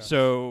 Yes.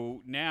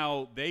 So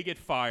now they get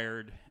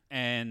fired,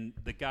 and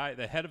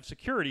the head of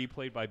security,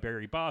 played by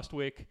Barry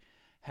Bostwick,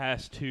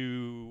 has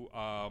to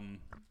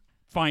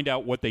find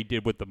out what they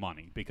did with the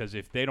money, because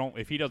if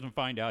he doesn't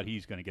find out,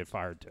 he's going to get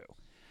fired too.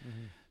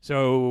 Mm-hmm.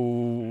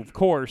 So of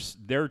course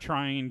they're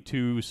trying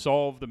to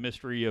solve the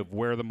mystery of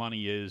where the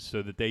money is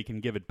so that they can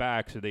give it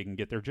back, so they can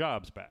get their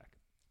jobs back.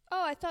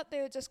 Oh, I thought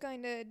they were just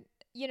going to,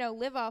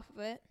 live off of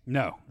it.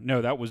 No,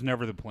 that was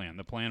never the plan.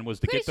 The plan was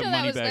to Pretty get the sure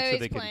money that was back Larry's so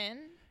they could. plan.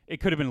 It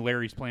could have been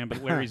Larry's plan,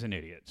 but Larry's an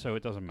idiot, so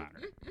it doesn't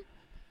matter.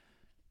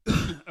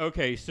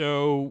 Okay,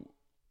 so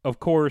of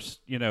course,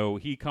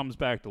 he comes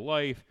back to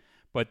life,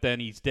 but then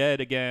he's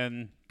dead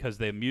again because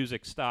the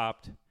music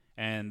stopped,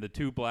 and the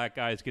two black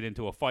guys get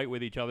into a fight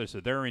with each other, so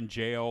they're in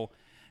jail,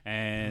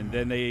 and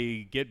then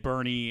they get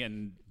Bernie,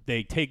 and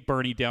they take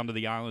Bernie down to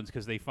the islands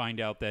because they find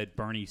out that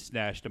Bernie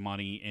stashed the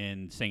money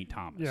in St.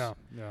 Thomas. Yeah.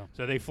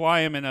 So they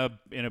fly him in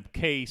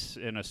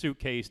a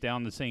suitcase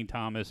down to St.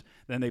 Thomas.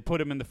 Then they put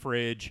him in the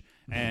fridge,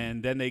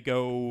 and then they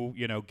go,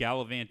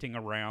 gallivanting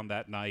around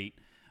that night.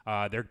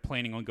 They're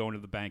planning on going to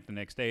the bank the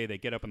next day. They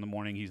get up in the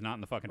morning. He's not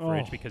in the fucking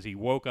fridge because he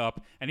woke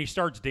up, and he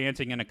starts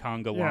dancing in a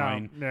conga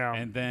line. Yeah.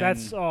 And then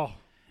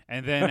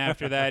And then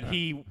after that,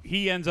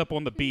 he ends up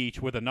on the beach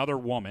with another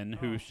woman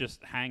who's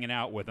just hanging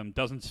out with him.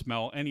 Doesn't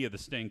smell any of the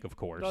stink, of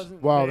course.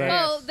 Well, they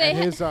and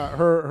his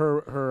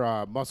her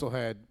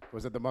musclehead,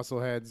 was it the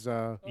musclehead's?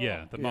 The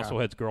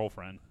musclehead's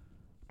girlfriend,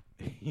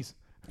 He's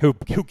who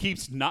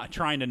keeps not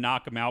trying to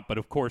knock him out, but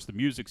of course the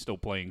music's still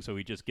playing, so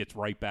he just gets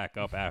right back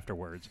up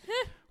afterwards,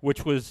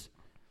 which was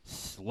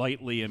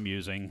slightly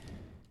amusing.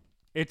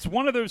 It's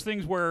one of those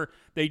things where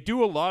they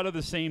do a lot of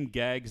the same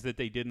gags that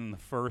they did in the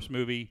first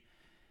movie.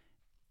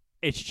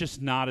 It's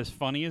just not as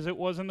funny as it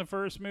was in the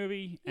first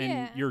movie,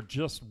 and you're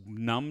just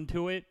numb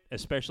to it,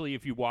 especially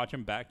if you watch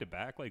them back to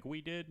back like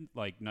we did,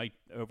 like night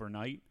over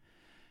night.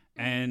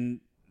 And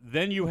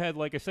then you had,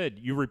 like I said,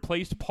 you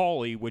replaced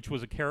Paulie, which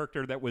was a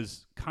character that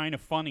was kind of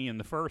funny in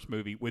the first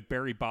movie, with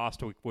Barry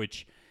Bostwick,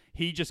 which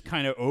he just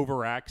kind of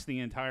overacts the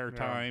entire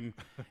time,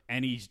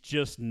 and he's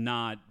just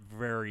not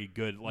very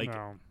good.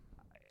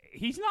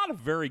 He's not a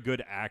very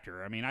good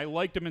actor. I mean, I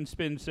liked him in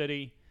Spin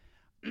City.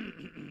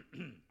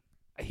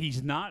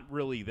 He's not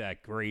really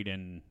that great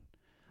in.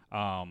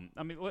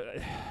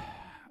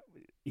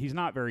 He's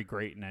not very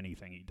great in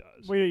anything he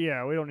does. we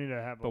don't need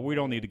to have. But we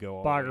don't need to go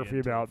all the way biography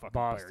into about fucking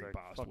Bostwick. Barry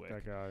Bostwick.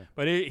 Fuck that guy.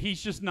 But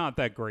he's just not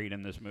that great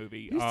in this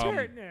movie. He's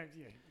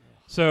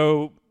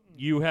So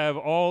you have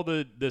all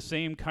the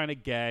same kind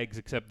of gags,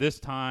 except this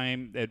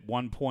time at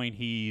one point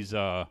he's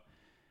paragliding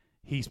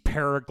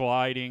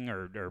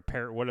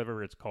or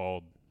whatever it's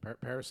called.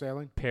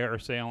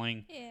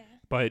 parasailing. Yeah.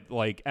 But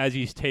like as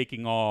he's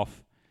taking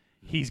off,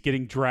 he's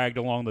getting dragged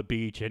along the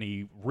beach, and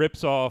he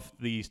rips off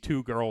these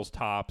two girls'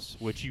 tops,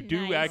 which you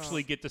do Nice.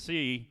 actually get to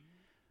see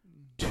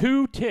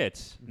two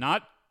tits,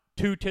 not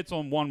two tits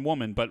on one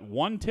woman, but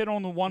one tit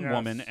on the one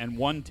woman and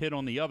one tit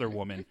on the other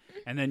woman,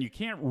 and then you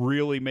can't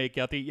really make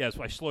out the. Yes,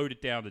 I slowed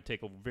it down to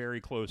take a very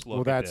close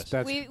look at this.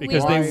 That's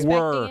because we they were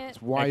were expecting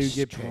it. why you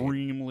get paid.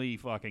 extremely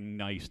fucking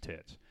nice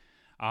tits.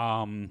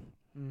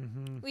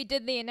 We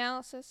did the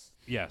analysis.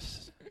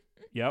 Yes.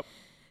 Yep.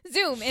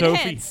 Zoom,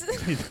 enhance.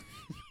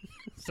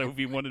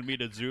 Sophie wanted me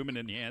to zoom and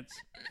enhance.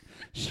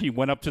 She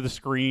went up to the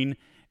screen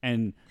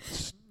and,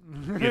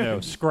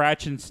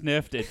 scratch and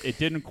sniffed. It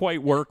didn't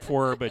quite work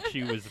for her, but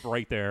she was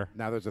right there.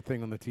 Now there's a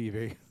thing on the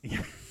TV.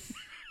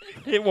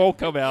 It won't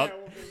come out.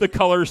 The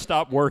colors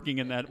stopped working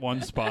in that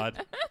one spot.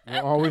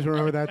 We'll always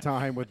remember that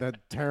time with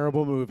that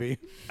terrible movie.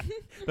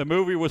 The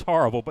movie was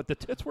horrible, but the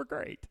tits were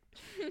great.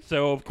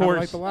 So, of Kinda course,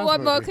 like the last What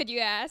more movie. could you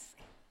ask?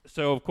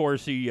 So of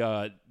course he,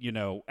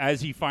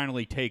 as he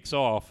finally takes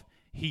off,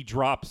 he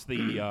drops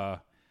the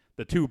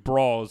two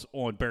bras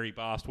on Barry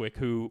Bostwick,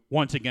 who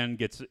once again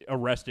gets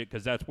arrested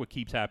because that's what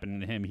keeps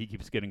happening to him. He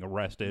keeps getting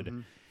arrested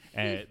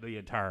the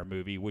entire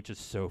movie, which is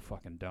so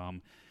fucking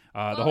dumb.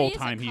 The whole he is a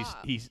time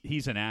cop.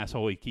 he's an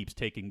asshole. He keeps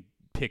taking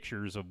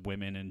pictures of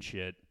women and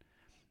shit.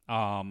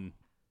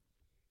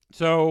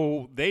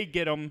 So they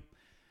get him.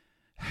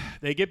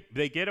 They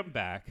get him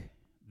back.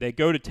 They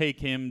go to take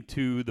him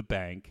to the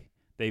bank.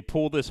 They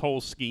pull this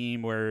whole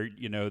scheme where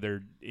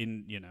they're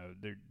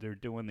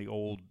doing the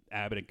old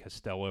Abbott and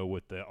Costello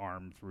with the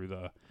arm through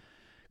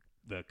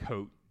the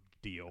coat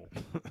deal.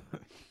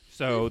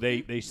 So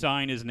they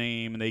sign his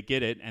name and they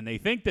get it, and they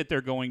think that they're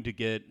going to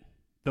get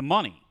the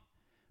money,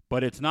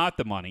 but it's not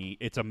the money.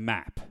 It's a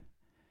map,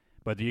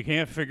 but you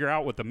can't figure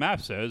out what the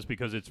map says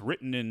because it's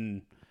written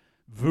in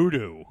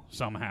voodoo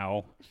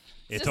somehow.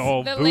 It's Just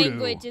all the voodoo.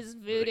 language is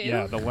voodoo.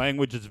 Yeah, the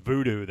language is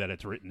voodoo that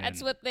it's written in.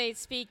 That's what they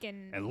speak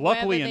in. And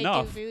luckily wherever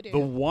enough, they do voodoo. the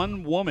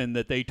one woman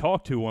that they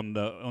talk to on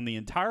the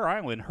entire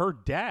island, her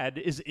dad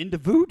is into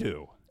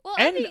voodoo Well,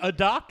 and a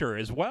doctor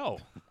as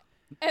well.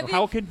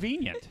 How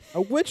convenient.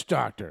 A witch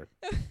doctor.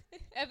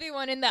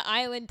 everyone in the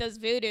island does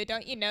voodoo.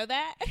 Don't you know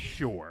that?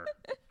 Sure.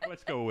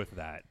 Let's go with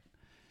that.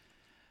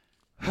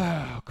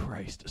 Oh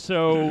Christ!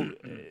 So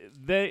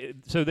they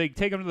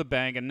take him to the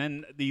bank, and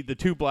then the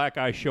two black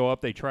guys show up.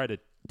 They try to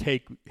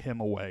take him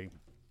away,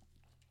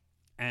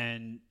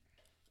 and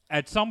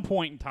at some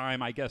point in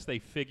time, I guess they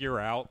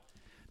figure out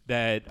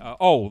that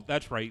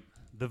that's right,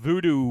 the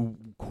voodoo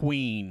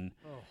queen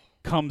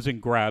comes and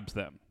grabs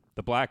them.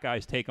 The black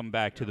guys take them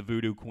back to the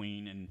voodoo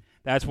queen, and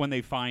that's when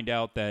they find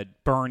out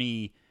that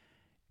Bernie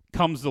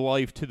comes to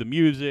life to the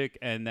music,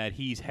 and that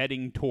he's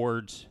heading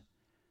towards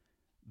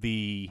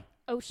the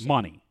Ocean.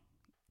 money.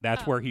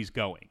 That's where he's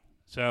going.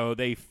 So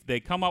they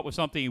come up with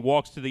something. He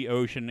walks to the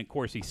ocean. Of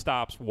course, he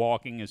stops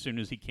walking as soon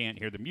as he can't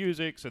hear the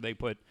music. So they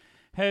put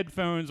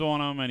headphones on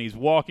him, and he's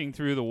walking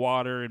through the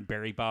water, and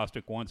Barry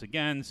Bostwick once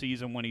again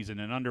sees him when he's in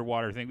an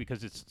underwater thing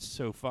because it's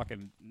so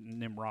fucking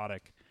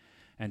nimrotic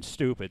and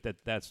stupid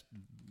that's,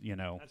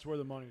 That's where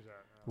the money's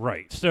at.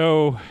 Right.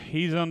 So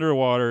he's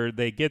underwater.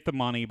 They get the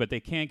money, but they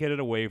can't get it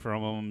away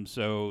from him.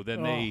 So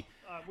then they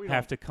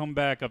have to come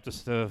back up to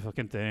the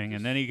fucking thing,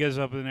 and then he gets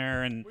up in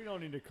there and. We don't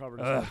need to cover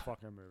this whole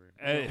fucking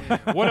movie.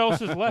 What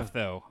else is left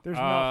though? There's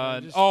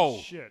nothing.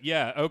 Just shit.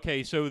 Yeah.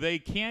 Okay. So they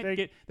can't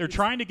get. They're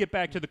trying to get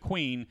back to the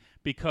Queen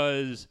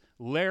because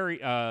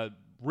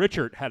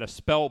Richard had a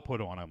spell put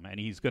on him, and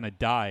he's gonna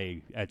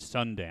die at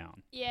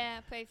sundown.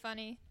 Yeah, pretty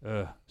funny.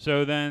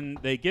 So then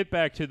they get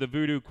back to the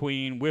Voodoo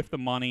Queen with the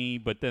money,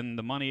 but then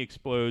the money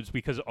explodes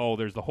because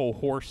there's the whole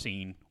horse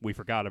scene we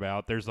forgot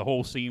about. There's the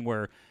whole scene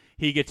where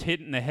he gets hit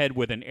in the head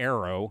with an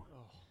arrow,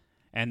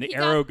 and the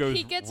arrow goes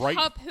He gets right.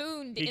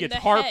 harpooned. He in gets the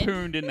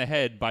harpooned head. in the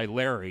head by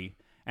Larry,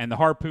 and the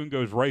harpoon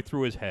goes right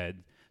through his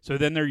head. So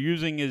then they're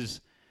using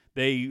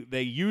they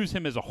use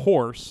him as a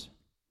horse.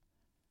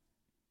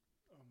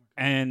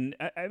 And,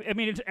 I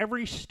mean, it's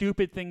every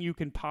stupid thing you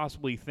can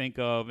possibly think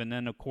of. And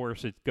then, of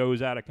course, it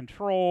goes out of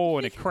control,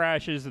 and it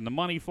crashes, and the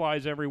money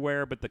flies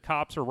everywhere. But the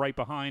cops are right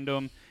behind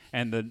him,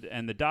 and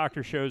the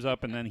doctor shows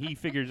up, and then he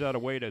figures out a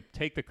way to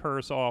take the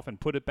curse off and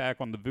put it back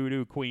on the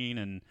Voodoo Queen,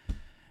 and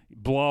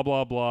blah,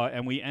 blah, blah.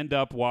 And we end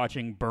up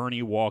watching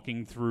Bernie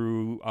walking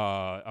through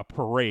a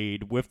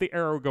parade with the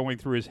arrow going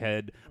through his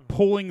head,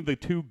 pulling the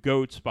two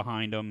goats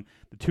behind him.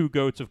 The two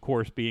goats, of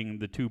course, being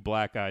the two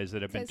black guys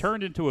that have been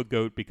turned into a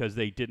goat because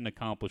they didn't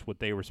accomplish what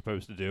they were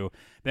supposed to do.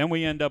 Then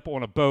we end up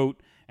on a boat,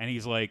 and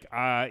he's like,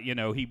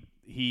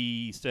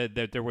 he said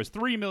that there was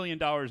 $3 million,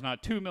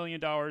 not $2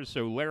 million.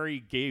 So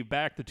Larry gave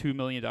back the $2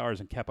 million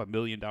and kept $1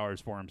 million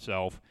for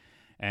himself.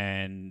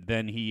 And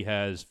then he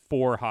has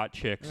 4 hot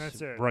chicks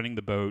running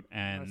the boat,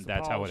 and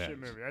that's how it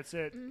ends. Movie. That's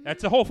it. Mm-hmm.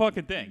 That's the whole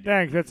fucking thing.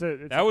 Thanks. That's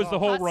it. That was the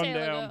whole Hot Sailor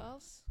rundown.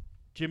 Girls.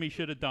 Jimmy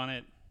should have done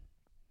it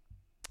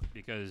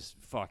because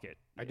fuck it.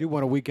 I do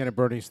want a Weekend at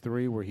Bernie's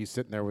 3 where he's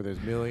sitting there with his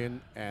million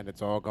and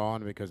it's all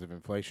gone because of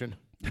inflation.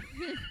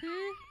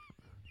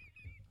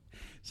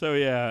 So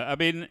yeah, I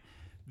mean,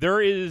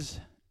 there is,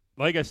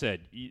 like I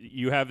said,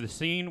 you have the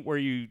scene where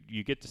you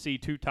get to see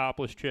 2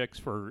 topless chicks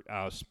for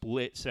a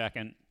split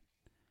second.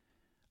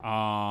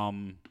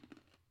 All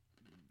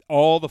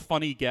the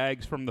funny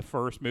gags from the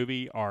first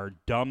movie are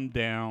dumbed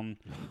down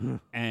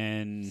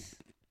and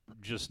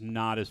just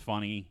not as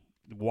funny,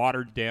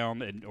 watered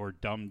down or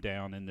dumbed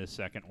down in this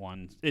second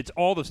one. It's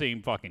all the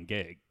same fucking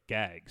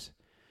gags.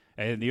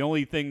 And the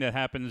only thing that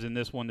happens in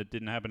this one that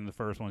didn't happen in the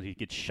first one is he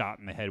gets shot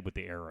in the head with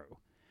the arrow.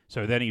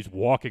 So then he's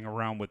walking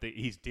around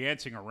he's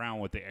dancing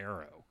around with the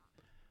arrow.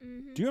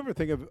 Mm-hmm. Do you ever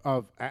think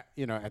of at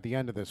the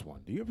end of this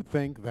one, do you ever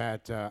think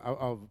that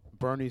of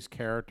Bernie's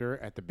character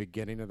at the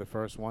beginning of the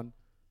first one?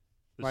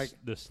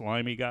 The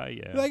slimy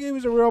guy, yeah. Like he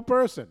was a real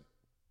person,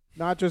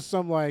 not just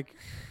some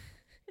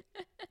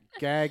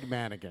gag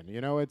mannequin.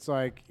 It's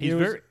like he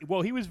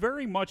was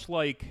very much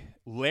like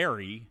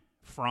Larry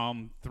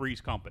from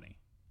Three's Company.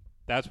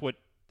 That's what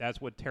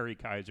Terry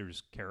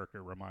Kaiser's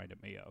character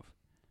reminded me of.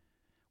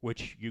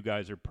 Which you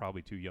guys are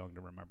probably too young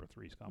to remember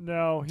Three's Company.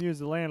 No, he was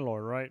the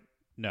landlord, right?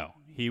 No,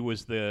 he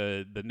was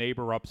the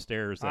neighbor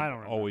upstairs that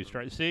always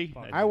tried. See,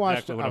 I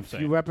watched exactly a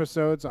few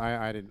episodes.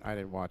 I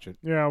didn't watch it.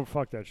 Yeah,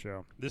 fuck that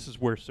show. This is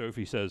where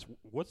Sophie says,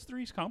 "What's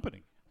Three's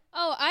Company?"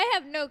 Oh, I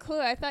have no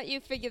clue. I thought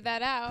you figured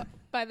that out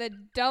by the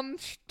dumb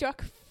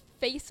struck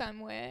face I'm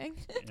wearing.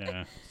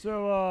 Yeah.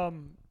 So,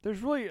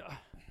 there's really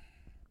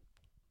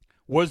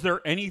Was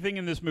there anything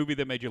in this movie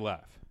that made you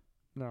laugh?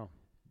 no.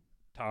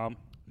 Tom?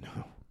 No.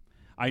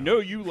 I know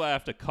you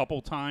laughed a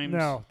couple times.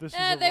 No, this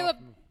is They were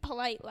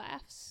polite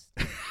laughs.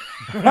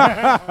 She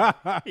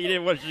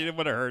didn't want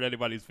to hurt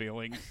anybody's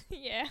feelings.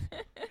 Yeah.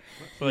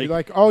 It's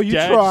like, oh, you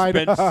Dad tried.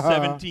 spent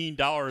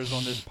 $17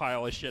 on this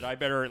pile of shit. I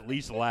better at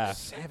least laugh.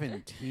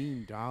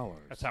 $17.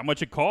 That's how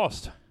much it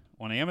cost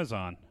on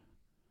Amazon.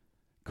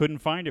 Couldn't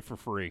find it for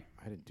free.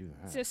 I didn't do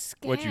It's that. a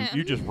scam. What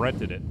you just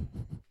rented it?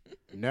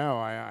 No,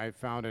 I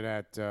found it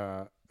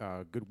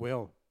at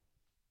Goodwill.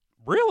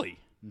 Really?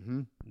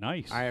 Mm-hmm.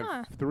 Nice. I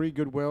have 3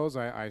 Goodwills.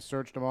 I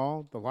searched them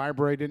all. The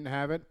library didn't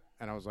have it,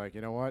 and I was like, you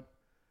know what?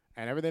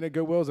 And everything at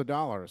Goodwill is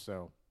 $1.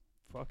 So,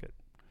 fuck it.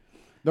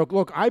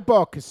 look. I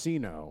bought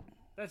Casino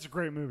That's a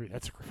great movie.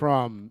 That's a great.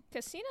 from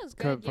Casino's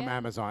good, from yeah.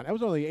 Amazon. It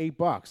was only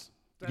 $8.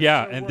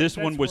 Yeah, so and worth- this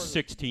that's one was worth it.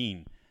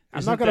 16.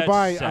 I'm not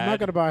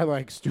gonna buy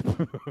like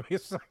stupid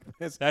movies like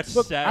this. That's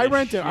Look, sad I as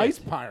rented shit. Ice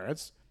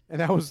Pirates,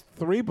 and that was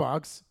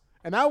 $3,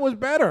 and that was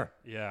better.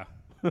 Yeah.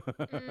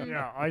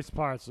 Yeah, Ice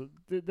Pirates.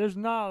 There's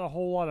not a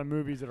whole lot of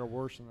movies that are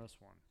worse than this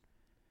one.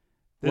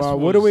 This Well,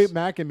 what do we? was-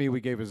 Mac and me,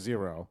 we gave a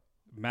 0.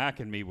 Mac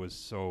and Me was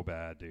so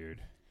bad,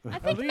 dude. I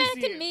think least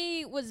Mac and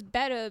Me was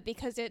better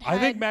because it I had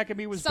think Mac and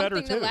Me was better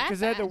something to too. laugh Because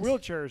they had the at.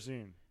 wheelchair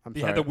scene. I'm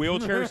You sorry. had the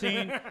wheelchair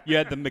scene. You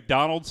had the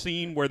McDonald's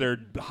scene where they're,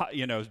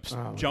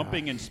 Oh,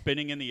 jumping and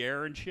spinning in the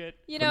air and shit.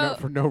 You for, know,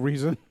 for no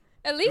reason.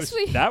 at least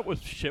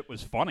Shit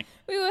was funny.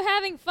 we were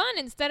having fun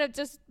instead of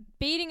just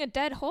beating a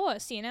dead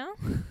horse, you know?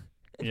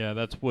 Yeah,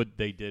 that's what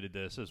they did at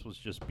this. This was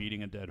just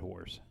beating a dead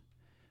horse.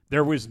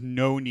 There was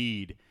no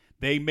need.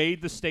 They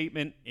made the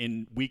statement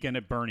in Weekend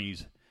at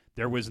Bernie's.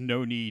 There was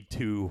no need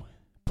to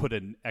put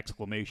an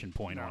exclamation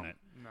point on it.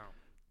 No.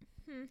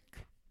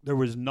 There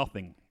was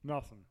nothing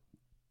Nothing.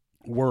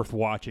 worth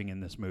watching in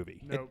this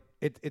movie. Nope.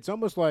 It's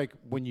almost like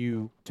when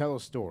you tell a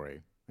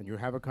story and you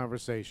have a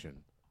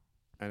conversation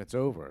and it's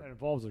over, It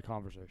involves a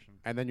conversation.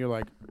 and then you're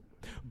like,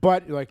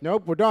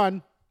 nope, we're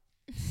done.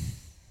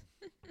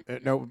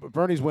 No,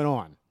 Bernie's went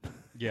on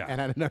Yeah. and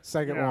had a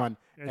second Yeah. one.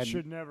 It and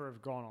should never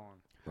have gone on.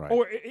 right.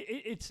 Or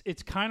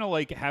it's kind of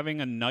like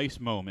having a nice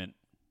moment.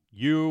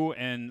 You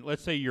and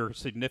let's say your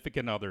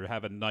significant other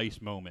have a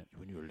nice moment.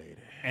 when you were lady.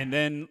 And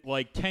then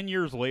like 10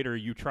 years later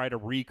you try to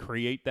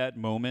recreate that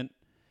moment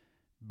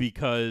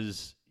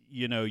because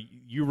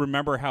you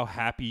remember how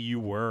happy you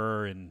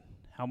were and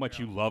how much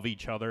you love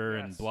each other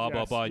and Yes, blah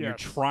blah yes, blah. And yes.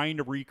 you're trying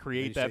to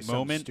recreate that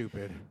moment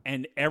Stupid.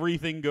 and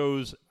everything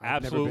goes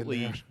I've never been absolutely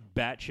there.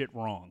 batshit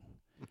wrong.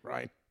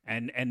 Right.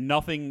 And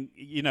nothing,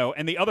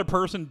 and the other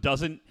person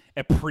doesn't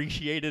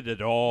appreciate it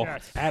at all.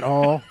 Yes. At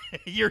all.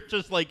 You're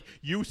just like,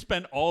 you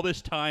spent all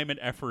this time and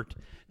effort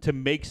to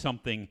make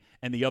something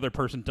and the other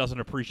person doesn't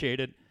appreciate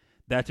it.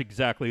 That's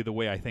exactly the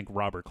way I think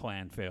Robert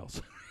Clan fails.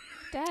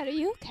 Dad, are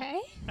you okay?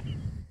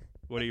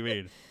 What do you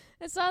mean?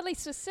 It's oddly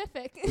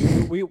specific.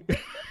 we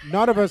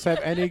none of us have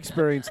any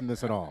experience in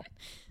this at all.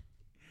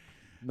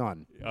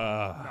 None.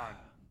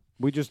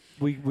 We just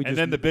And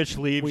then the bitch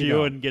leaves we you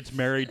don't. and gets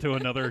married to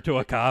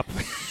a cop.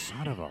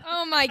 son of a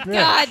Oh my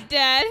God,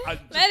 Dad. I'm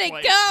just Let it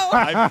playing. go.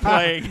 I'm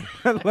playing.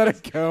 let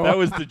it go. That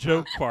was the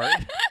joke part.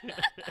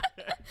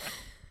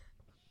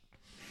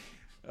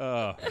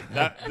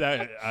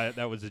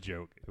 That was a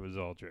joke. It was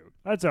all joke.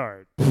 That's all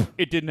right.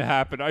 It didn't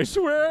happen. I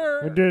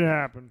swear. It didn't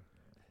happen.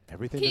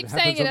 Everything Keep that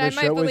happens saying on it, this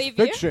I might show is believe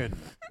you. fiction.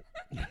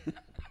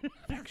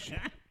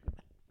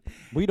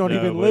 We don't No,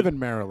 even but- live in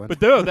Maryland.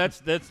 But no,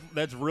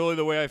 that's really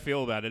the way I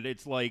feel about it.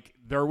 It's like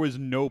there was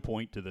no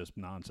point to this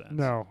nonsense.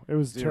 No, it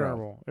was Zero.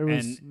 terrible. It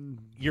was And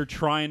you're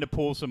trying to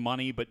pull some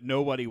money, but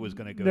nobody was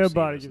going to go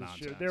nobody see this gives a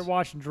nonsense. shit. They're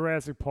watching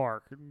Jurassic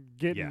Park,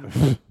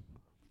 getting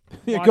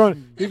Yeah.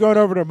 you're going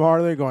over to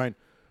Marley going,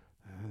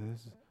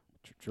 this is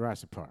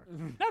Jurassic Park.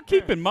 Now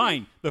keep in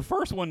mind, the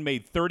first one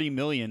made $30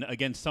 million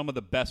against some of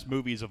the best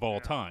movies of all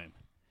time.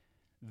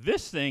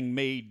 This thing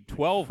made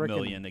 $12 Frickin'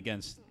 million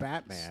against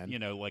Batman.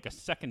 like a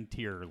second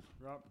tier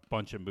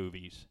bunch of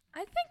movies. I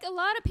think a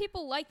lot of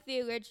people like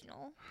the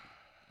original.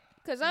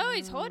 Because I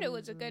always thought it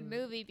was a good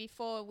movie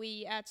before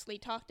we actually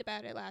talked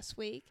about it last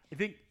week. I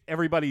think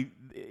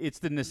it's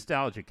the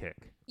nostalgia kick.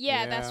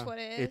 Yeah, Yeah. that's what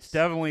it is. It's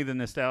definitely the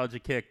nostalgia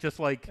kick, just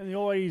like and the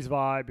old 80s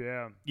vibe,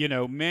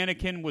 yeah.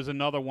 Mannequin was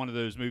another one of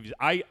those movies.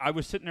 I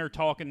was sitting there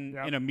talking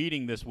Yep. in a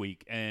meeting this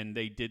week, and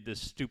they did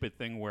this stupid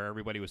thing where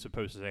everybody was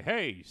supposed to say,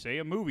 hey, say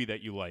a movie that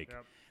you like.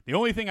 Yep. The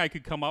only thing I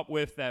could come up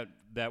with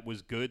that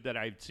was good that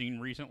I've seen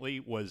recently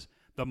was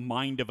The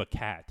Mind of a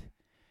Cat.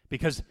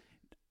 Because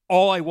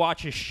all I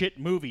watch is shit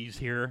movies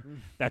here.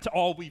 That's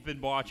all we've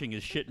been watching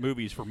is shit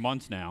movies for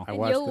months now. and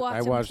you'll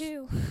watch them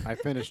too. I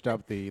finished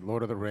up the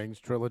Lord of the Rings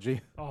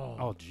trilogy.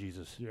 Oh,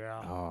 Jesus. Yeah.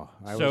 Oh,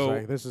 I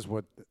So- was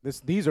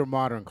like, these are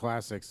modern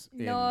classics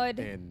Nerd.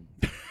 in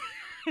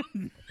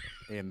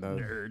the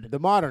Nerd. the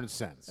modern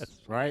sense,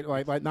 right?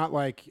 Like not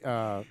like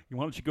Why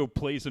don't you go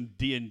play some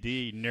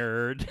D&D,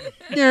 nerd?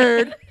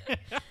 nerd.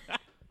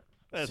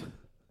 That's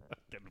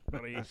fucking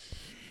funny.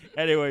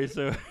 Anyway,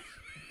 so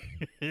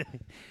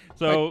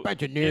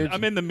Bunch of nerds.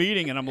 I'm in the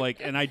meeting and I'm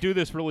like, and I do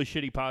this really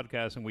shitty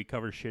podcast and we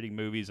cover shitty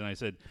movies and I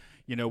said,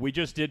 we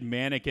just did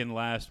Mannequin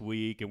last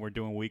week and we're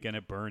doing Weekend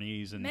at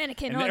Bernie's and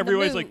Mannequin and on the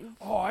everybody's like, move.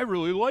 oh, I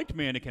really liked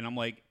Mannequin. I'm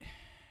like,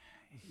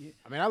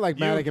 I mean, I like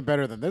Mannequin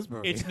better than this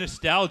movie. it's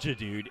nostalgia,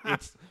 dude.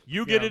 It's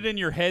you get Yeah. it in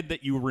your head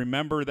that you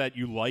remember that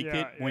you liked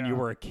Yeah, it when you yeah.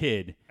 were a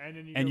kid,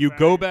 And you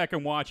go back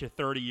and watch it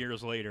 30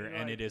 years later, You're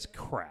and like- it is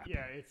crap.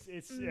 Yeah,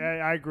 it's. Yeah,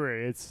 I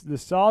agree. It's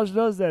nostalgia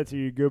does that to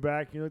you. You go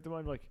back, and you look at the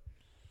one like,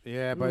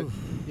 yeah,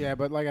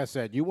 but like I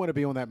said, you want to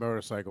be on that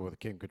motorcycle with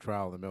Kim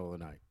Cattrall in the middle of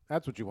the night.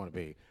 That's what you want to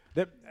be.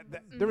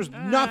 There was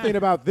nothing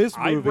about this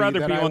movie I'd rather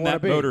that be I on wanna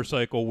that be.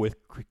 motorcycle with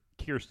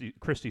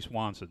Christy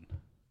Swanson.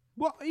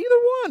 Well, either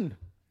one.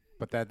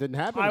 But that didn't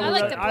happen. I, I would-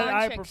 like the blonde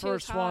I chick, she prefer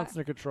was hot. Swanson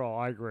to Control.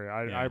 I agree.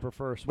 Yeah. I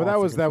prefer Swanson. but that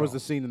was Control. the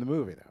scene in the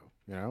movie,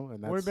 though.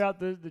 And that's What about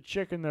the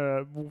chick in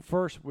the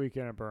first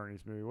Weekend at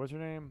Bernie's movie? What's her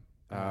name?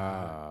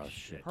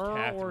 shit. Her or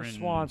Catherine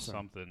Swanson?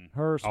 Something.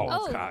 Her or Oh,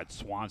 Swanson. Oh. God,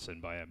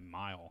 Swanson by a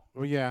mile.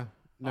 Well, yeah.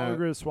 I No.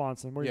 agree with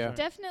Swanson. What do you Yeah. think?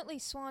 Definitely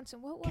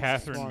Swanson. What was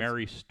Catherine Swanson.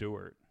 Mary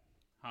Stewart.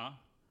 Huh?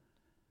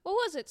 What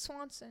was it?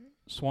 Swanson.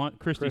 Christy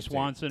Christy.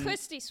 Swanson.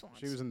 Christy Swanson.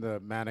 She was in the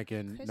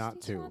Mannequin, Christy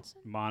not two.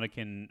 Swanson?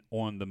 Mannequin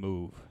on the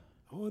move.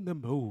 On the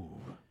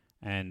move.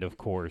 And, of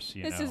course,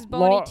 This know, is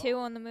Law- Boney 2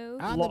 on the move.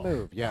 On Law- the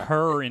move, yeah.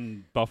 her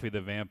in Buffy the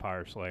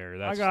Vampire Slayer.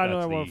 That's, I got that's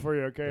another one the- for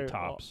you. Okay, the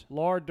tops.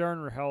 Laura Dern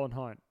or Helen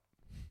Hunt?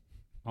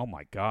 Oh,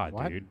 my God,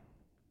 What? dude.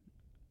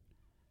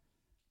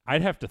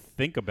 I'd have to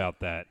think about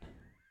that.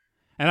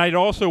 And I'd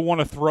also want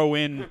to throw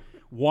in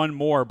one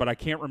more, but I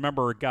can't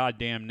remember her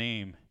goddamn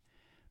name.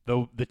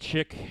 The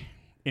chick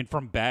and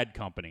from Bad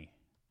Company.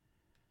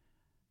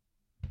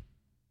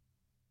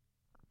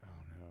 Oh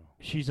no.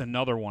 She's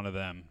another one of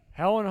them.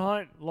 Helen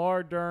Hunt,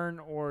 Laura Dern,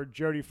 or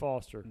Jodie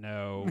Foster?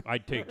 No,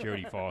 I'd take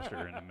Jodie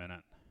Foster in a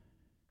minute.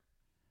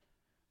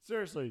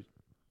 Seriously,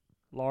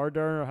 Laura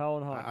Dern or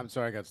Helen Hunt? I'm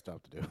sorry, I got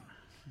stuff to do.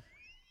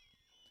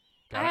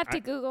 I have to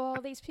Google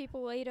all these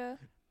people later.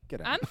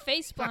 Get out. I'm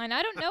face blind.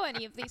 I don't know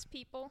any of these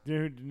people. Do you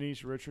know who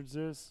Denise Richards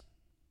is?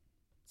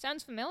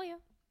 Sounds familiar.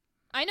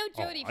 I know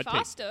Jodie I'd take-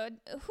 Foster.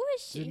 Who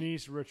is she?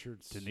 Denise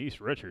Richards.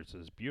 Denise Richards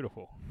is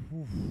beautiful.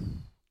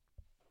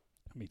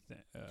 Let me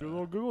think. Do a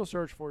little Google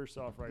search for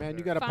yourself right Man, there.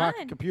 you got a Fine.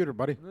 pocket computer,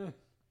 buddy.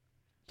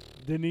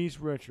 Denise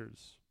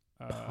Richards.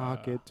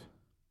 Pocket.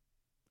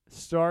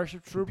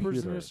 Starship Troopers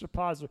Computer. and the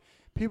Suppository.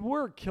 People,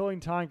 we're killing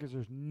time because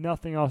there's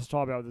nothing else to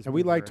talk about with this And we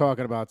movie like right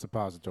talking about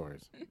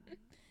suppositories. now.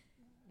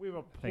 We have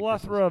a think this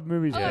plethora of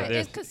movies. Oh, Yeah, here.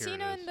 there's- is here it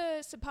Casino is. in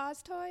the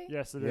Suppository?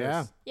 Yes, it is.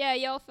 Yeah. Yeah,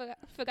 y'all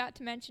forgot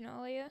to mention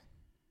earlier.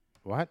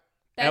 What?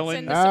 That's Ellen-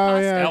 in the Oh,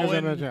 Suppository. yeah.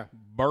 Ellen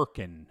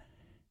Birkin.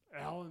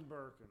 Alan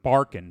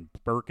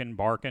Birkin.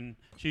 Barkin.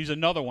 She's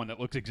another one that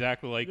looks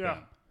exactly like Yeah.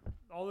 them.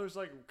 All those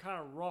like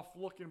kind of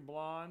rough-looking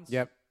blondes.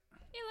 Yep.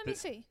 Yeah, let me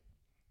see.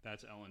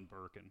 That's Ellen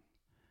Birkin.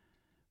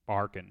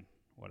 Barkin,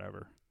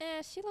 whatever.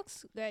 She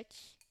looks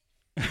rich.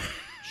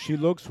 She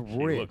looks She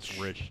rich.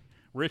 looks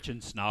rich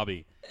and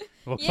snobby.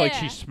 Looks like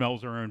she Yeah.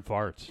 smells her own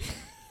farts.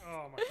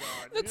 Oh my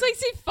God. Looks like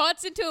she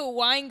farts into a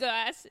wine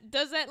glass,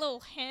 does that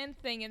little hand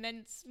thing, and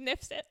then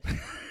sniffs it.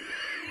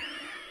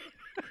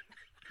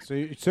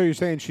 So you're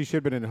saying she should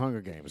have been in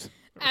Hunger Games?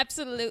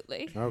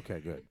 Absolutely. Okay,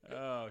 good.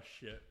 Oh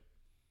shit.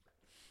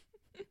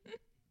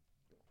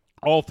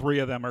 All three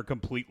of them are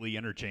completely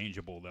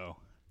interchangeable though.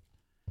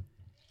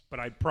 But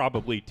I'd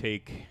probably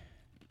take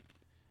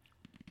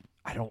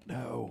I don't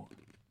know.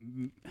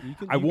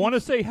 I want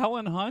to say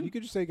Helen Hunt. You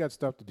could just say you got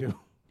stuff to do.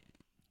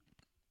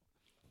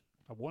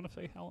 I want to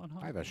say Helen I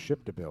Hunt. have a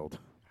ship to build.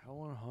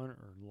 Helen Hunt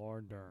or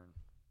Laura Dern.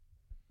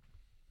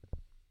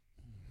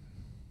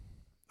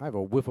 I have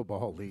a wiffle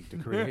ball league to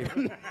create.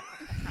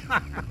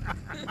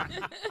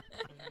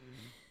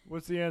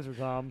 What's the answer,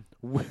 Tom?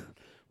 With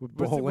What's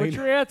bowling.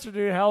 your answer,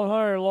 dude? Helen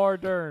Hunt or Laura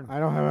Dern? I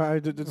don't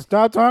have.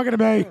 Stop talking to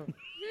me.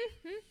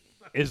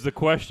 Is the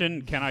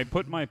question, can I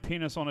put my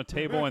penis on a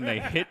table and they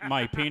hit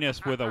my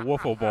penis with a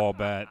wiffle ball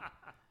bat?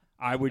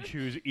 I would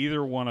choose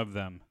either one of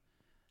them.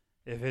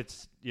 If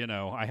it's,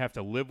 I have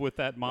to live with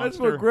that monster. That's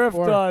what Griff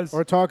does.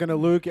 Or talking to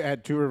Luke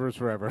at Two Rivers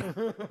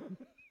Forever.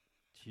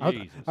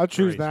 Jesus I'll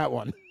choose Christ. that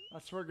one. I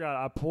swear to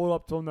God, I pulled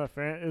up to him that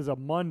fan. It was a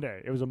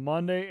Monday. It was a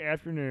Monday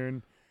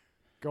afternoon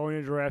going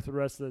to draft the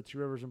rest of the Two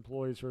Rivers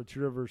employees for the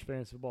Two Rivers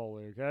Fantasy Football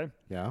League, okay?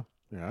 Yeah.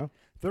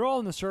 They're all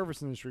in the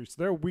service industry, so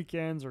their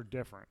weekends are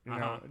different. You know,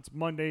 Uh-huh. it's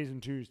Mondays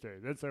and Tuesdays.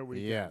 That's their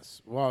weekend.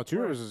 Yes. Well, Two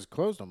Rivers is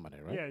closed on Monday,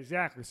 right? Yeah,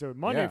 exactly. So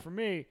Monday Yeah. for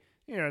me,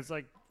 it's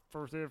like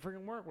first day of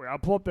freaking work week. I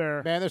pull up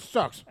there. Man, this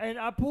sucks. And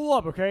I pull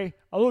up, okay?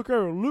 I look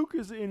over. Luke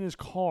is in his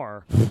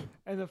car.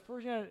 And the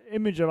first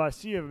image I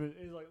see of him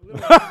is like,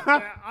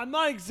 literally, I'm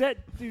not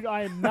dude,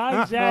 I am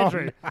not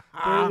exaggerating.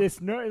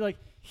 It's like,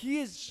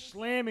 he is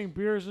slamming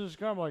beers in his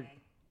car. I'm like,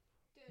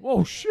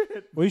 whoa,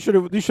 shit. Well, you should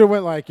have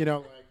went like, hey,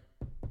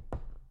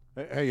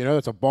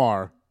 it's a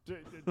bar.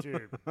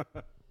 Dude.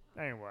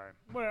 Anyway.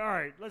 Well, all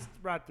right, let's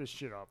wrap this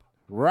shit up.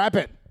 Wrap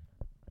it.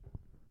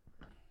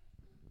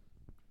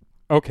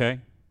 Okay,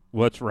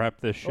 let's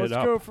wrap this shit Let's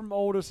up. go from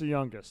oldest to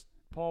youngest.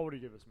 Paul, what do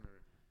you give this movie?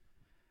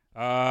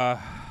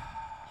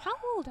 How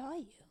old are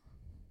you?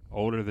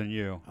 Older than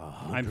you.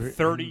 I'm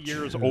 30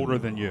 years older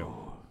than you.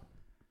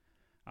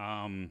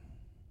 I'm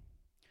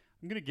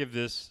going to give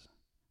this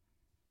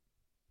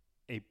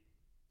a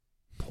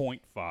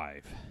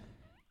 0.5.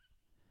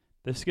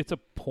 This gets a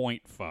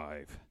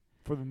 0.5.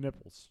 For the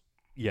nipples.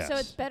 Yes. So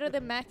it's better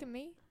than Mac and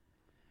Me?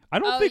 I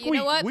don't Oh, think you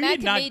know what? we Mac did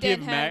and not Me give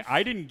didn't Mac. have-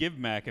 I didn't give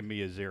Mac and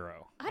Me a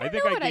 0. I don't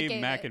think know I what I gave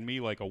gave Mac it. and Me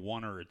like a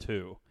 1 or a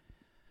 2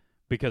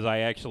 because I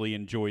actually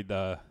enjoyed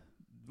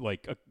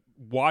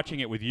watching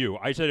it with you.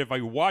 I said if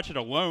I watch it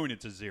alone,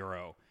 it's a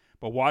 0,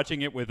 but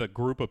watching it with a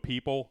group of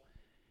people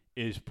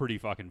is pretty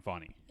fucking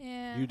funny.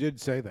 Yeah. You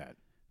did say that.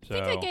 So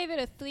I think I gave it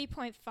a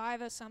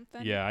 3.5 or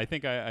something. yeah, I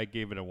think I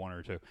gave it a 1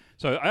 or 2.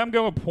 So I'm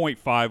going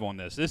 0.5 on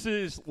this. This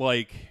is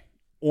like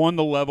on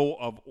the level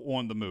of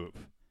On the Move.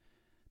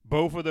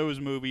 Both of those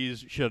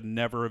movies should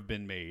never have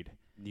been made.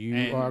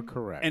 You are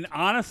correct. And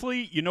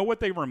honestly, you know what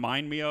they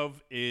remind me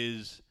of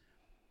is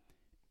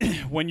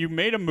when you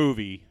made a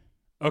movie.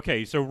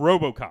 Okay, so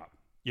RoboCop.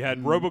 You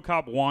had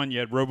RoboCop 1, you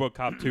had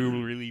RoboCop 2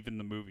 leaving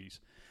the movies.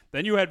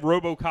 Then you had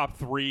RoboCop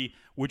 3,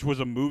 which was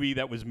a movie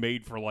that was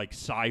made for like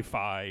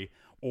Sci-Fi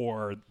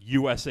or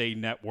USA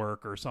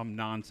Network or some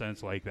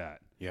nonsense like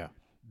that. yeah.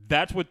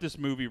 That's what this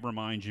movie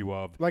reminds you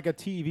of. Like a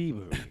TV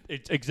movie.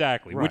 It's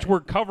exactly, Right. which we're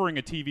covering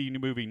a TV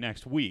movie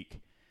next week.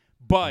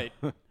 But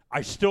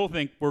I still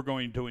think we're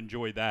going to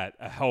enjoy that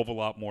a hell of a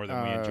lot more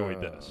than we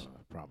enjoyed this.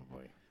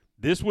 Probably.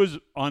 This was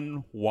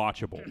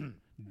unwatchable.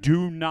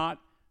 Do not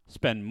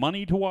spend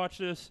money to watch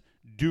this.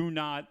 Do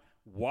not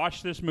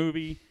watch this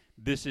movie.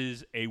 This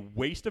is a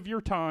waste of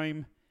your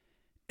time.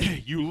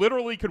 You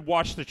literally could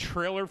watch the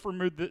trailer for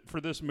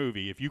this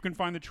movie. If you can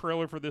find the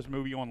trailer for this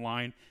movie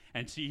online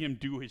and see him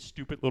do his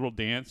stupid little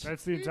dance,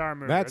 That's the entire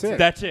movie. That's it.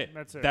 that's it.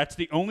 That's it. That's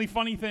the only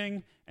funny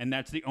thing, and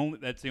that's the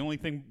only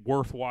thing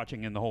worth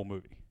watching in the whole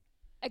movie.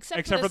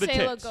 Except for for the the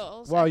Sailor tits.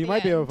 Girls. Well, at you the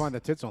might be able end. to find the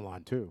tits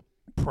online too.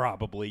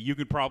 Probably. You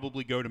could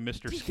probably go to Probably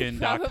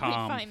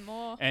MrSkin.com find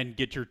more. and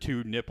get your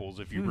 2 nipples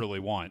if you really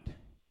want.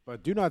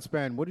 But do not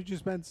spend. What did you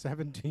spend?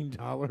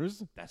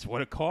 $17. That's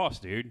what it costs,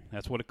 dude.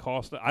 That's what it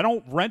costs. I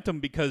don't rent them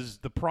because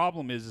the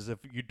problem is if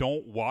you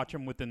don't watch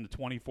them within the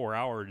 24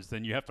 hours,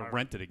 then you have to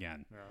rent it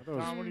again. Yeah.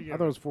 Tom, what do you I give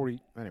thought it was 40.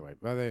 Anyway,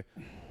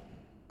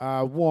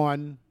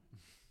 one.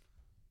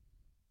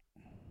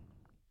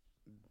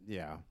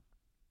 Yeah.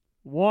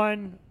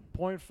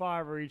 1.5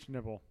 for each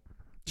nipple.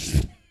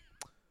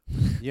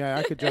 Yeah,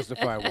 I could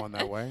justify one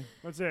that way.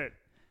 That's it.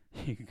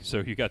 So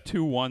you got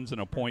 2 1s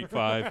and a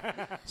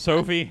 0.5.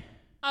 Sophie,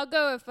 I'll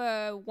go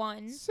with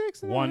 1.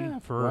 6 and a 1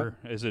 half. for,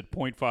 is it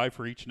 0.5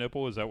 for each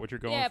nipple? Is that what you're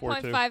going Yeah, for,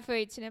 too? 0.5 for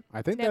each nipple.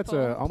 I think that's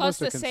Plus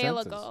almost a the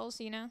Sailor consensus. Girls,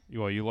 you know.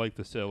 Well, you like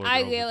the Sailor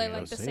I Girls at really the like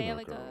end- the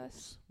Sailor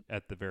Girls.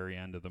 at the very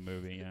end of the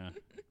movie, yeah.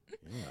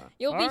 Yeah.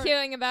 You'll All be right.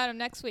 hearing about them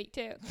next week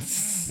too.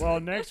 Well,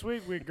 next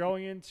week we're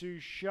going into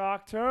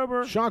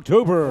Shocktober.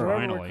 Shocktober. Whatever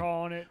Finally. we're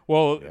calling it.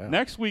 Well, Yeah.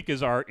 next week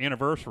is our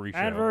anniversary show.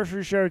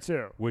 Anniversary show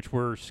too. Which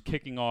we're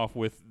kicking off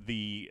with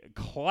the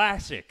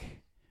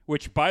classic,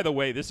 which, by the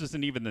way, this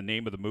isn't even the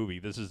name of the movie.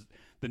 This is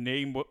the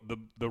name,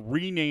 the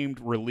renamed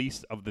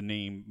release of the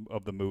name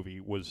of the movie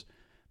was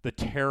The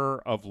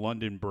Terror of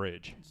London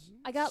Bridge.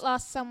 I got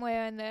lost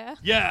somewhere in there.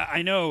 Yeah,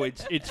 I know.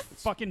 It's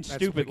fucking That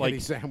stupid. spaghetti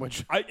Like,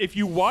 sandwich. if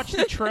you watch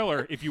the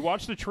trailer,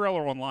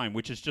 online,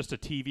 which is just a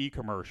TV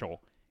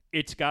commercial,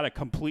 it's got a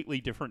completely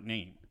different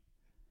name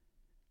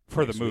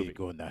for the Next movie. week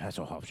on the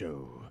Hasselhoff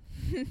Show.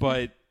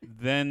 But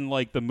then,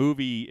 like, the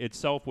movie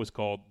itself was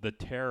called The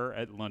Terror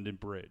at London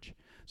Bridge.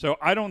 So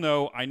I don't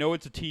know. I know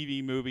it's a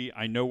TV movie.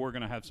 I know we're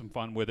going to have some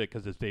fun with it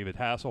because it's David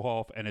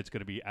Hasselhoff, and it's going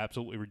to be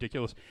absolutely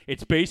ridiculous.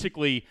 It's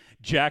basically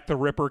Jack the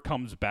Ripper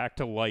comes back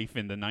to life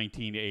in the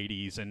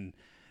 1980s, and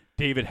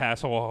David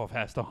Hasselhoff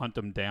has to hunt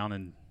him down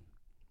and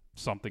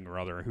something or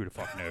other. Who the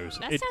fuck knows?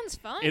 That sounds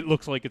fun. It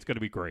looks like it's going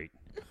to be great.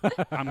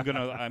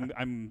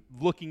 I'm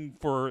looking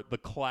for the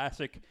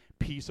classic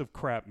piece of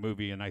crap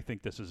movie, and I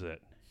think this is it.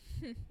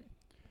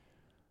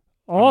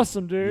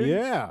 Awesome, dude.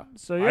 Yeah.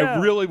 So yeah, I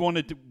really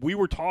wanted to. We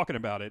were talking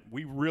about it.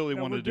 We really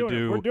Yeah, wanted we're to doing it.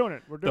 do. We're doing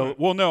it. We're doing it.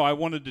 Well, no, I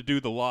wanted to do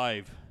the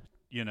live.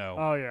 You know,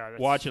 Oh yeah. That's-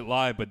 watch it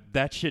live, but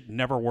that shit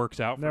never works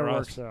out Never for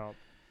works us. out.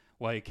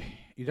 Like,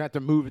 You'd have to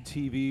move a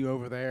TV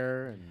over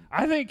there and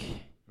I think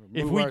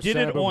if move we our did it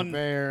setup over on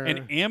there.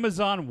 an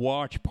Amazon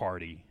watch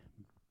party,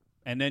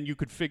 and then you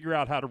could figure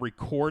out how to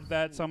record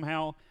that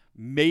somehow,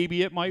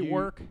 maybe it might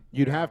work.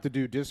 You'd have to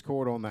do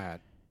Discord on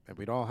that, and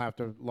we'd all have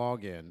to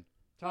log in,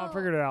 Tom Oh.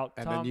 figured it out.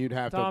 And Tom, then you'd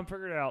have to- Tom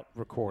figured it out.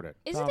 record it.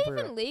 Is Tom, it figure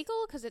it even legal?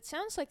 Because it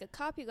sounds like a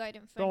copyright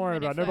infringement. Don't worry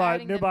about if it. we're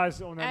adding them-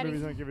 Nobody's on that adding-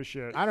 movie's gonna give a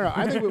shit. I don't know.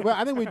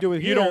 I think we do it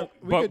here. You don't,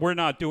 We but could, we're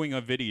not doing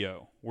a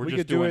video. We're we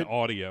just could do doing it-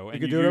 audio. we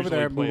and could you do it over usually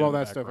there, play move in all the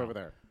that stuff background. over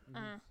there.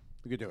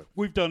 We could do it.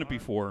 We've done it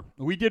before.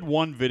 We did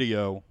one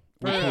video,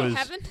 which Hey, was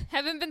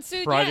haven't been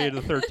sued Friday yet.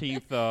 the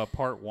 13th,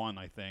 part 1,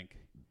 I think,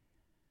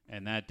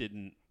 and that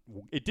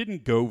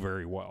didn't go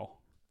very well.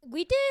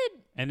 We did.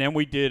 And then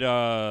we did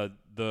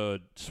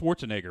the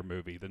Schwarzenegger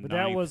movie, the But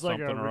ninth that was like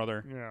something or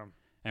other, Yeah.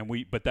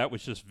 and but that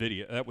was just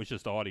video. That was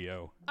just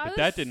audio. I But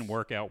that was- didn't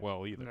work out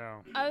well either.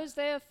 No. I was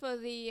there for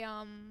the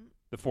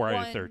The Friday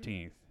One- the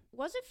 13th.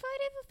 Was it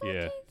Friday the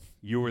Yeah. 13th?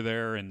 You were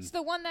there, and It's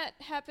the one that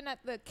happened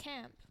at the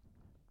camp.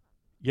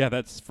 yeah,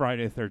 that's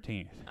Friday the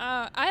 13th.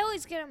 I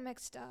always get them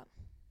mixed up.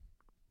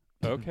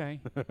 Okay.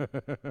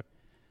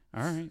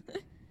 All right.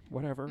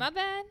 Whatever. My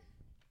bad.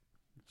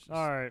 It's just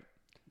All right.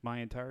 my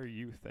entire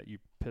youth that you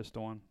pissed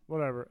on.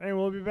 Whatever. And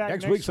we'll be back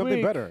Next week,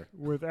 something better.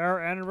 with our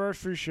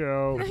anniversary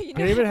show. No, you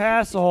David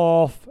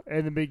Hasselhoff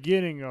and the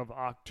beginning of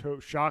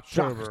Shocktober.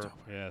 Shocktober.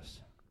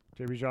 Yes.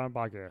 JB John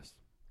Podcast.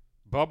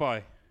 Bye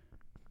bye.